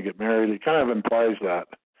never going to get married. It kind of implies that.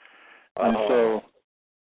 And so,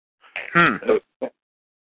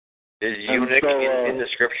 is eunuch in the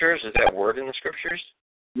scriptures? Is that word in the scriptures?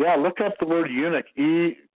 Yeah, look up the word eunuch.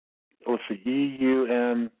 EUN.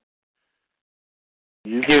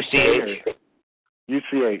 UCH.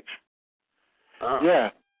 UCH. Oh. Yeah,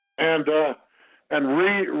 and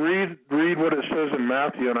read what it says in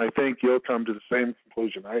Matthew, and I think you'll come to the same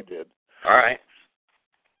conclusion I did. All right.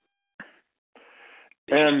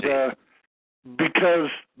 And because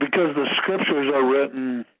the scriptures are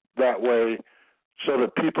written that way, so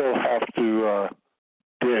that people have to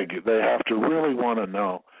dig. They have to really want to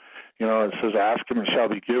know. You know, it says, "Ask and it shall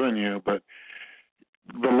be given you," but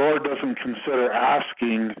the Lord doesn't consider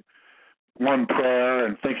asking one prayer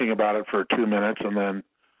and thinking about it for 2 minutes and then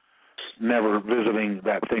never visiting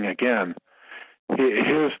that thing again.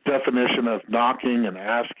 His definition of knocking and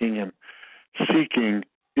asking and seeking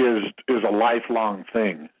is a lifelong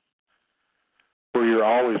thing, where you're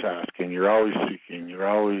always asking, you're always seeking, you're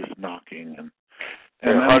always knocking, and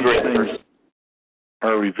then these things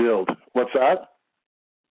are revealed. What's that?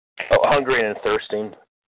 Oh, hungry and thirsting.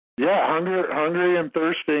 Yeah, hungry and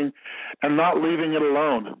thirsting, and not leaving it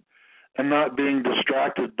alone, and not being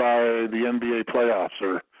distracted by the NBA playoffs,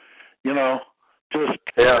 or, you know, just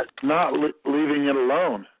not leaving it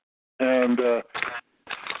alone, and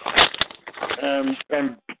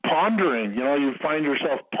pondering. You know, you find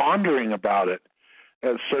yourself pondering about it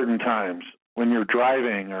at certain times when you're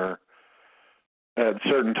driving, or at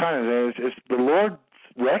certain times. It's the Lord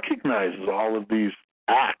recognizes all of these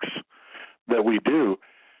acts that we do.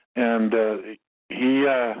 And he,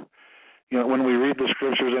 you know, when we read the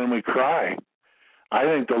scriptures and we cry, I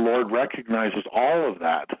think the Lord recognizes all of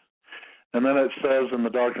that. And then it says in the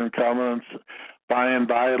Doctrine and Covenants, by and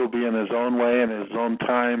by it'll be in His own way and His own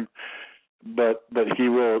time, but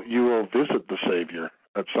you will visit the Savior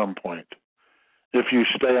at some point if you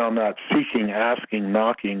stay on that seeking, asking,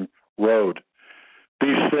 knocking road.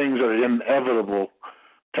 These things are inevitable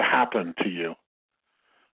to happen to you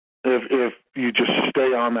if you just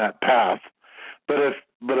stay on that path. But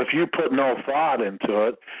But if you put no thought into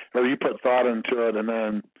it, or you put thought into it and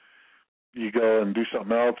then you go and do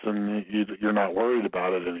something else and you're not worried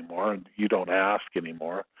about it anymore and you don't ask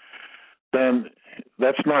anymore, then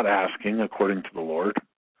that's not asking according to the Lord.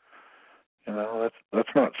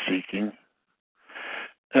 That's not seeking.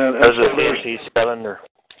 And is it so 7 or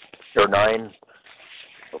 9?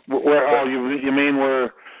 Where you mean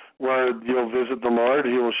where you'll visit the Lord,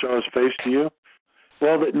 He will show His face to you?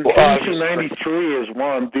 Well, DNC 93 is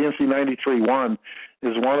one. DNC 93:1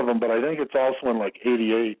 is one of them, but I think it's also in like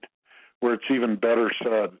 88 where it's even better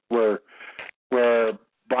said, where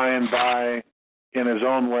by and by, in His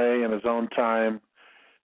own way, in His own time,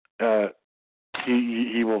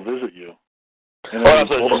 He will visit you. And the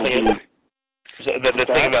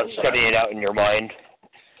thing about studying it out in your mind.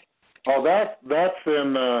 Oh, that's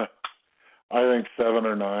in I think 7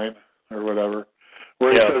 or 9 or whatever.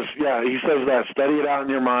 Where he says that, study it out in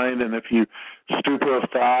your mind, and if you stupor of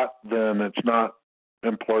thought, then it's not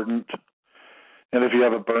important. And if you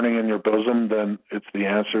have it burning in your bosom, then it's the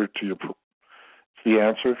answer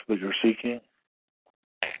that you're seeking.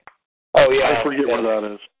 Oh yeah, I forget where that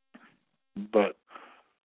is, but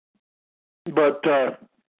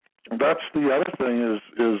that's the other thing is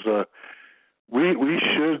we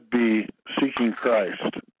should be seeking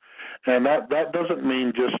Christ. And that doesn't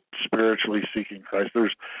mean just spiritually seeking Christ.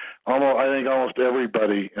 There's I think almost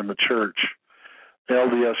everybody in the church,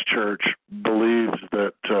 LDS church, believes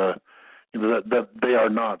that that they are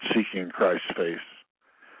not seeking Christ's face.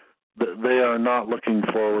 That they are not looking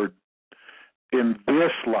forward in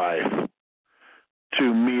this life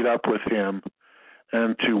to meet up with Him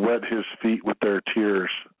and to wet His feet with their tears.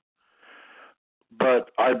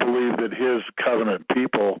 But I believe that His covenant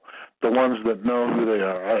people, the ones that know who they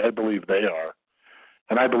are, I believe they are.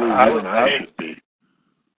 And I believe you and I should be.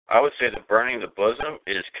 I would say the burning the bosom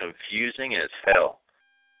is confusing as hell.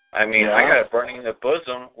 I mean, I got a burning in the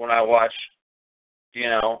bosom when I watch,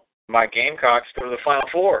 my Gamecocks go to the Final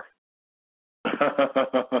Four.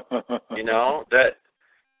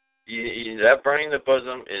 That burning the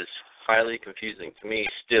bosom is highly confusing to me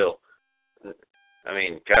still. I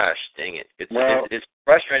mean, gosh, dang it. It's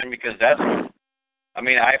frustrating because I've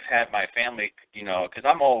had my family, because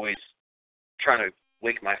I'm always trying to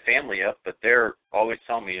wake my family up, but they're always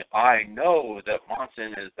telling me, I know that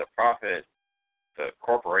Monson is the prophet, the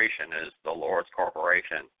corporation is the Lord's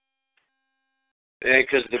corporation.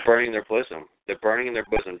 Because they're burning their bosom. They're burning their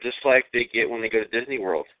bosom, just like they get when they go to Disney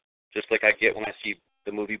World, just like I get when I see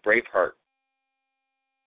the movie Braveheart.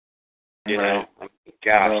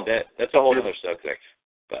 That's a whole other subject.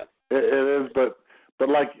 But it is, but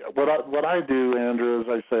like what I do, Andrew, is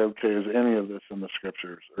I say, okay, is any of this in the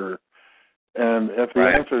scriptures? And if the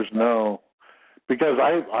answer is no, because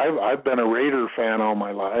I've been a Raider fan all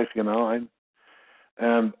my life, and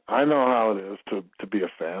I know how it is to be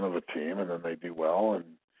a fan of a team, and then they do well, and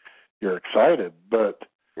you're excited. But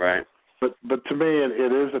to me,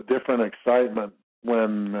 it is a different excitement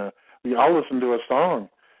when I'll listen to a song.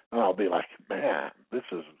 And I'll be like, man, this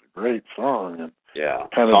is a great song, and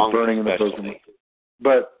kind of burning in the bosom.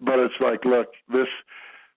 But it's like, look, this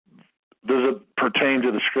does it pertain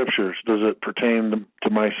to the scriptures? Does it pertain to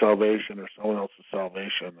my salvation or someone else's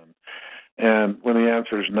salvation? And when the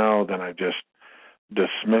answer is no, then I just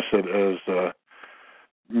dismiss it as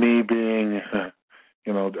me being,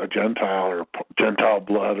 a Gentile or Gentile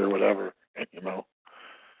blood or whatever,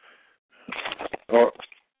 Or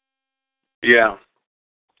I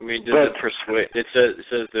mean, does it persuade? It says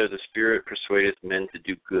that the Spirit persuadeth men to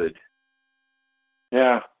do good.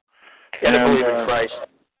 Yeah. And to believe in Christ.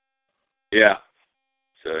 Yeah.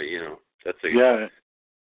 So, that's a...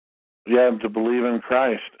 Yeah, and to believe in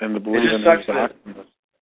Christ and to believe in His doctrine.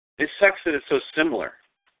 It sucks that it's so similar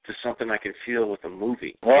to something I can feel with a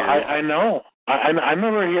movie. Well, I know. I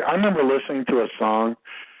remember listening to a song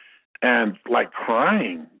and, like,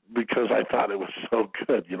 crying because I thought it was so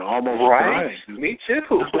good, almost crying. Me too.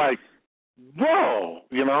 It's like, whoa,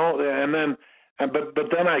 and then, but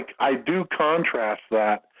then I do contrast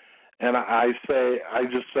that, and I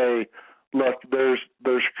just say, look, there's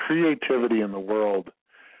creativity in the world,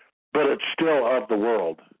 but it's still of the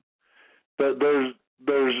world. But there's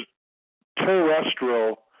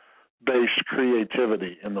terrestrial based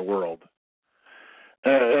creativity in the world.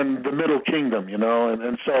 And the Middle Kingdom,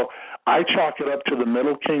 and so I chalk it up to the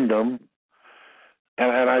Middle Kingdom,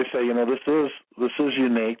 and I say, this is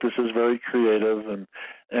unique, this is very creative, and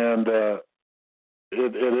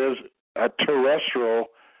it is a terrestrial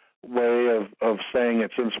way of saying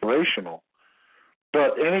it's inspirational.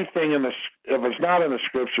 But anything if it's not in the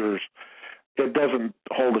scriptures, it doesn't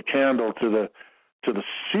hold a candle to to the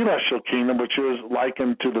celestial kingdom, which is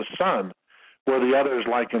likened to the sun, where the other is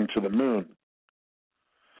likened to the moon.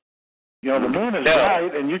 The moon is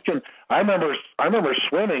bright, and you can. I remember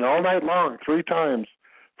swimming all night long, 3 times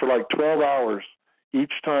for like 12 hours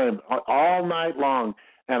each time, all night long,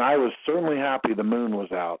 and I was certainly happy the moon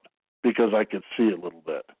was out because I could see a little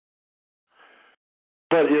bit.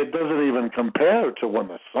 But it doesn't even compare to when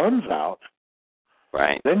the sun's out.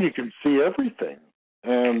 Right. Then you can see everything,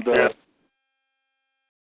 and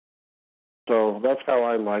so that's how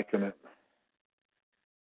I liken it.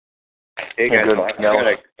 Hey guys, I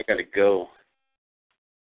gotta go.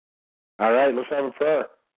 All right, let's have a prayer.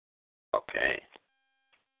 Okay.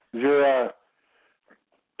 Is your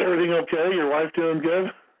everything okay? Your wife doing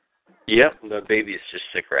good? Yep, the baby is just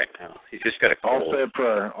sick right now. He's just got a cold. I'll say a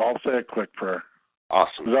prayer. I'll say a quick prayer.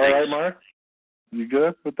 Awesome. Is that all right, Mark? You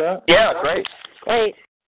good with that? Yeah, great. Great.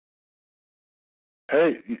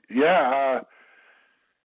 Hey, yeah,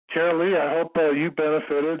 Carol Lee, I hope you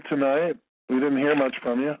benefited tonight. We didn't hear much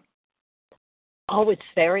from you. Oh, it's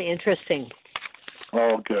very interesting.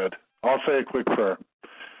 Oh, good. I'll say a quick prayer.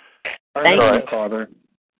 Our Thank Heavenly you. Father,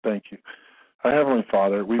 thank you. Our Heavenly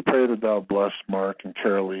Father, we pray that Thou bless Mark and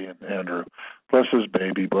Carol Lee and Andrew. Bless his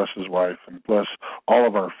baby, bless his wife, and bless all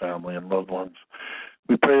of our family and loved ones.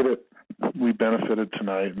 We pray that we benefited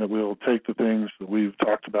tonight and that we will take the things that we've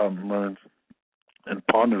talked about and learned and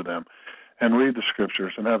ponder them and read the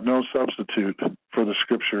Scriptures and have no substitute for the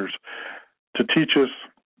Scriptures to teach us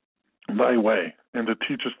Thy way and to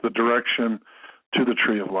teach us the direction to the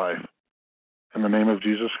tree of life. In the name of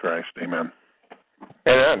Jesus Christ, amen.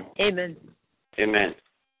 Amen. Amen. Amen.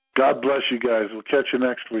 God bless you guys. We'll catch you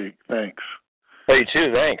next week. Thanks. Hey, you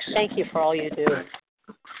too. Thanks. Thank you for all you do.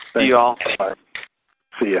 See you all. Bye.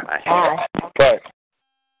 See ya. Bye. Bye. Bye.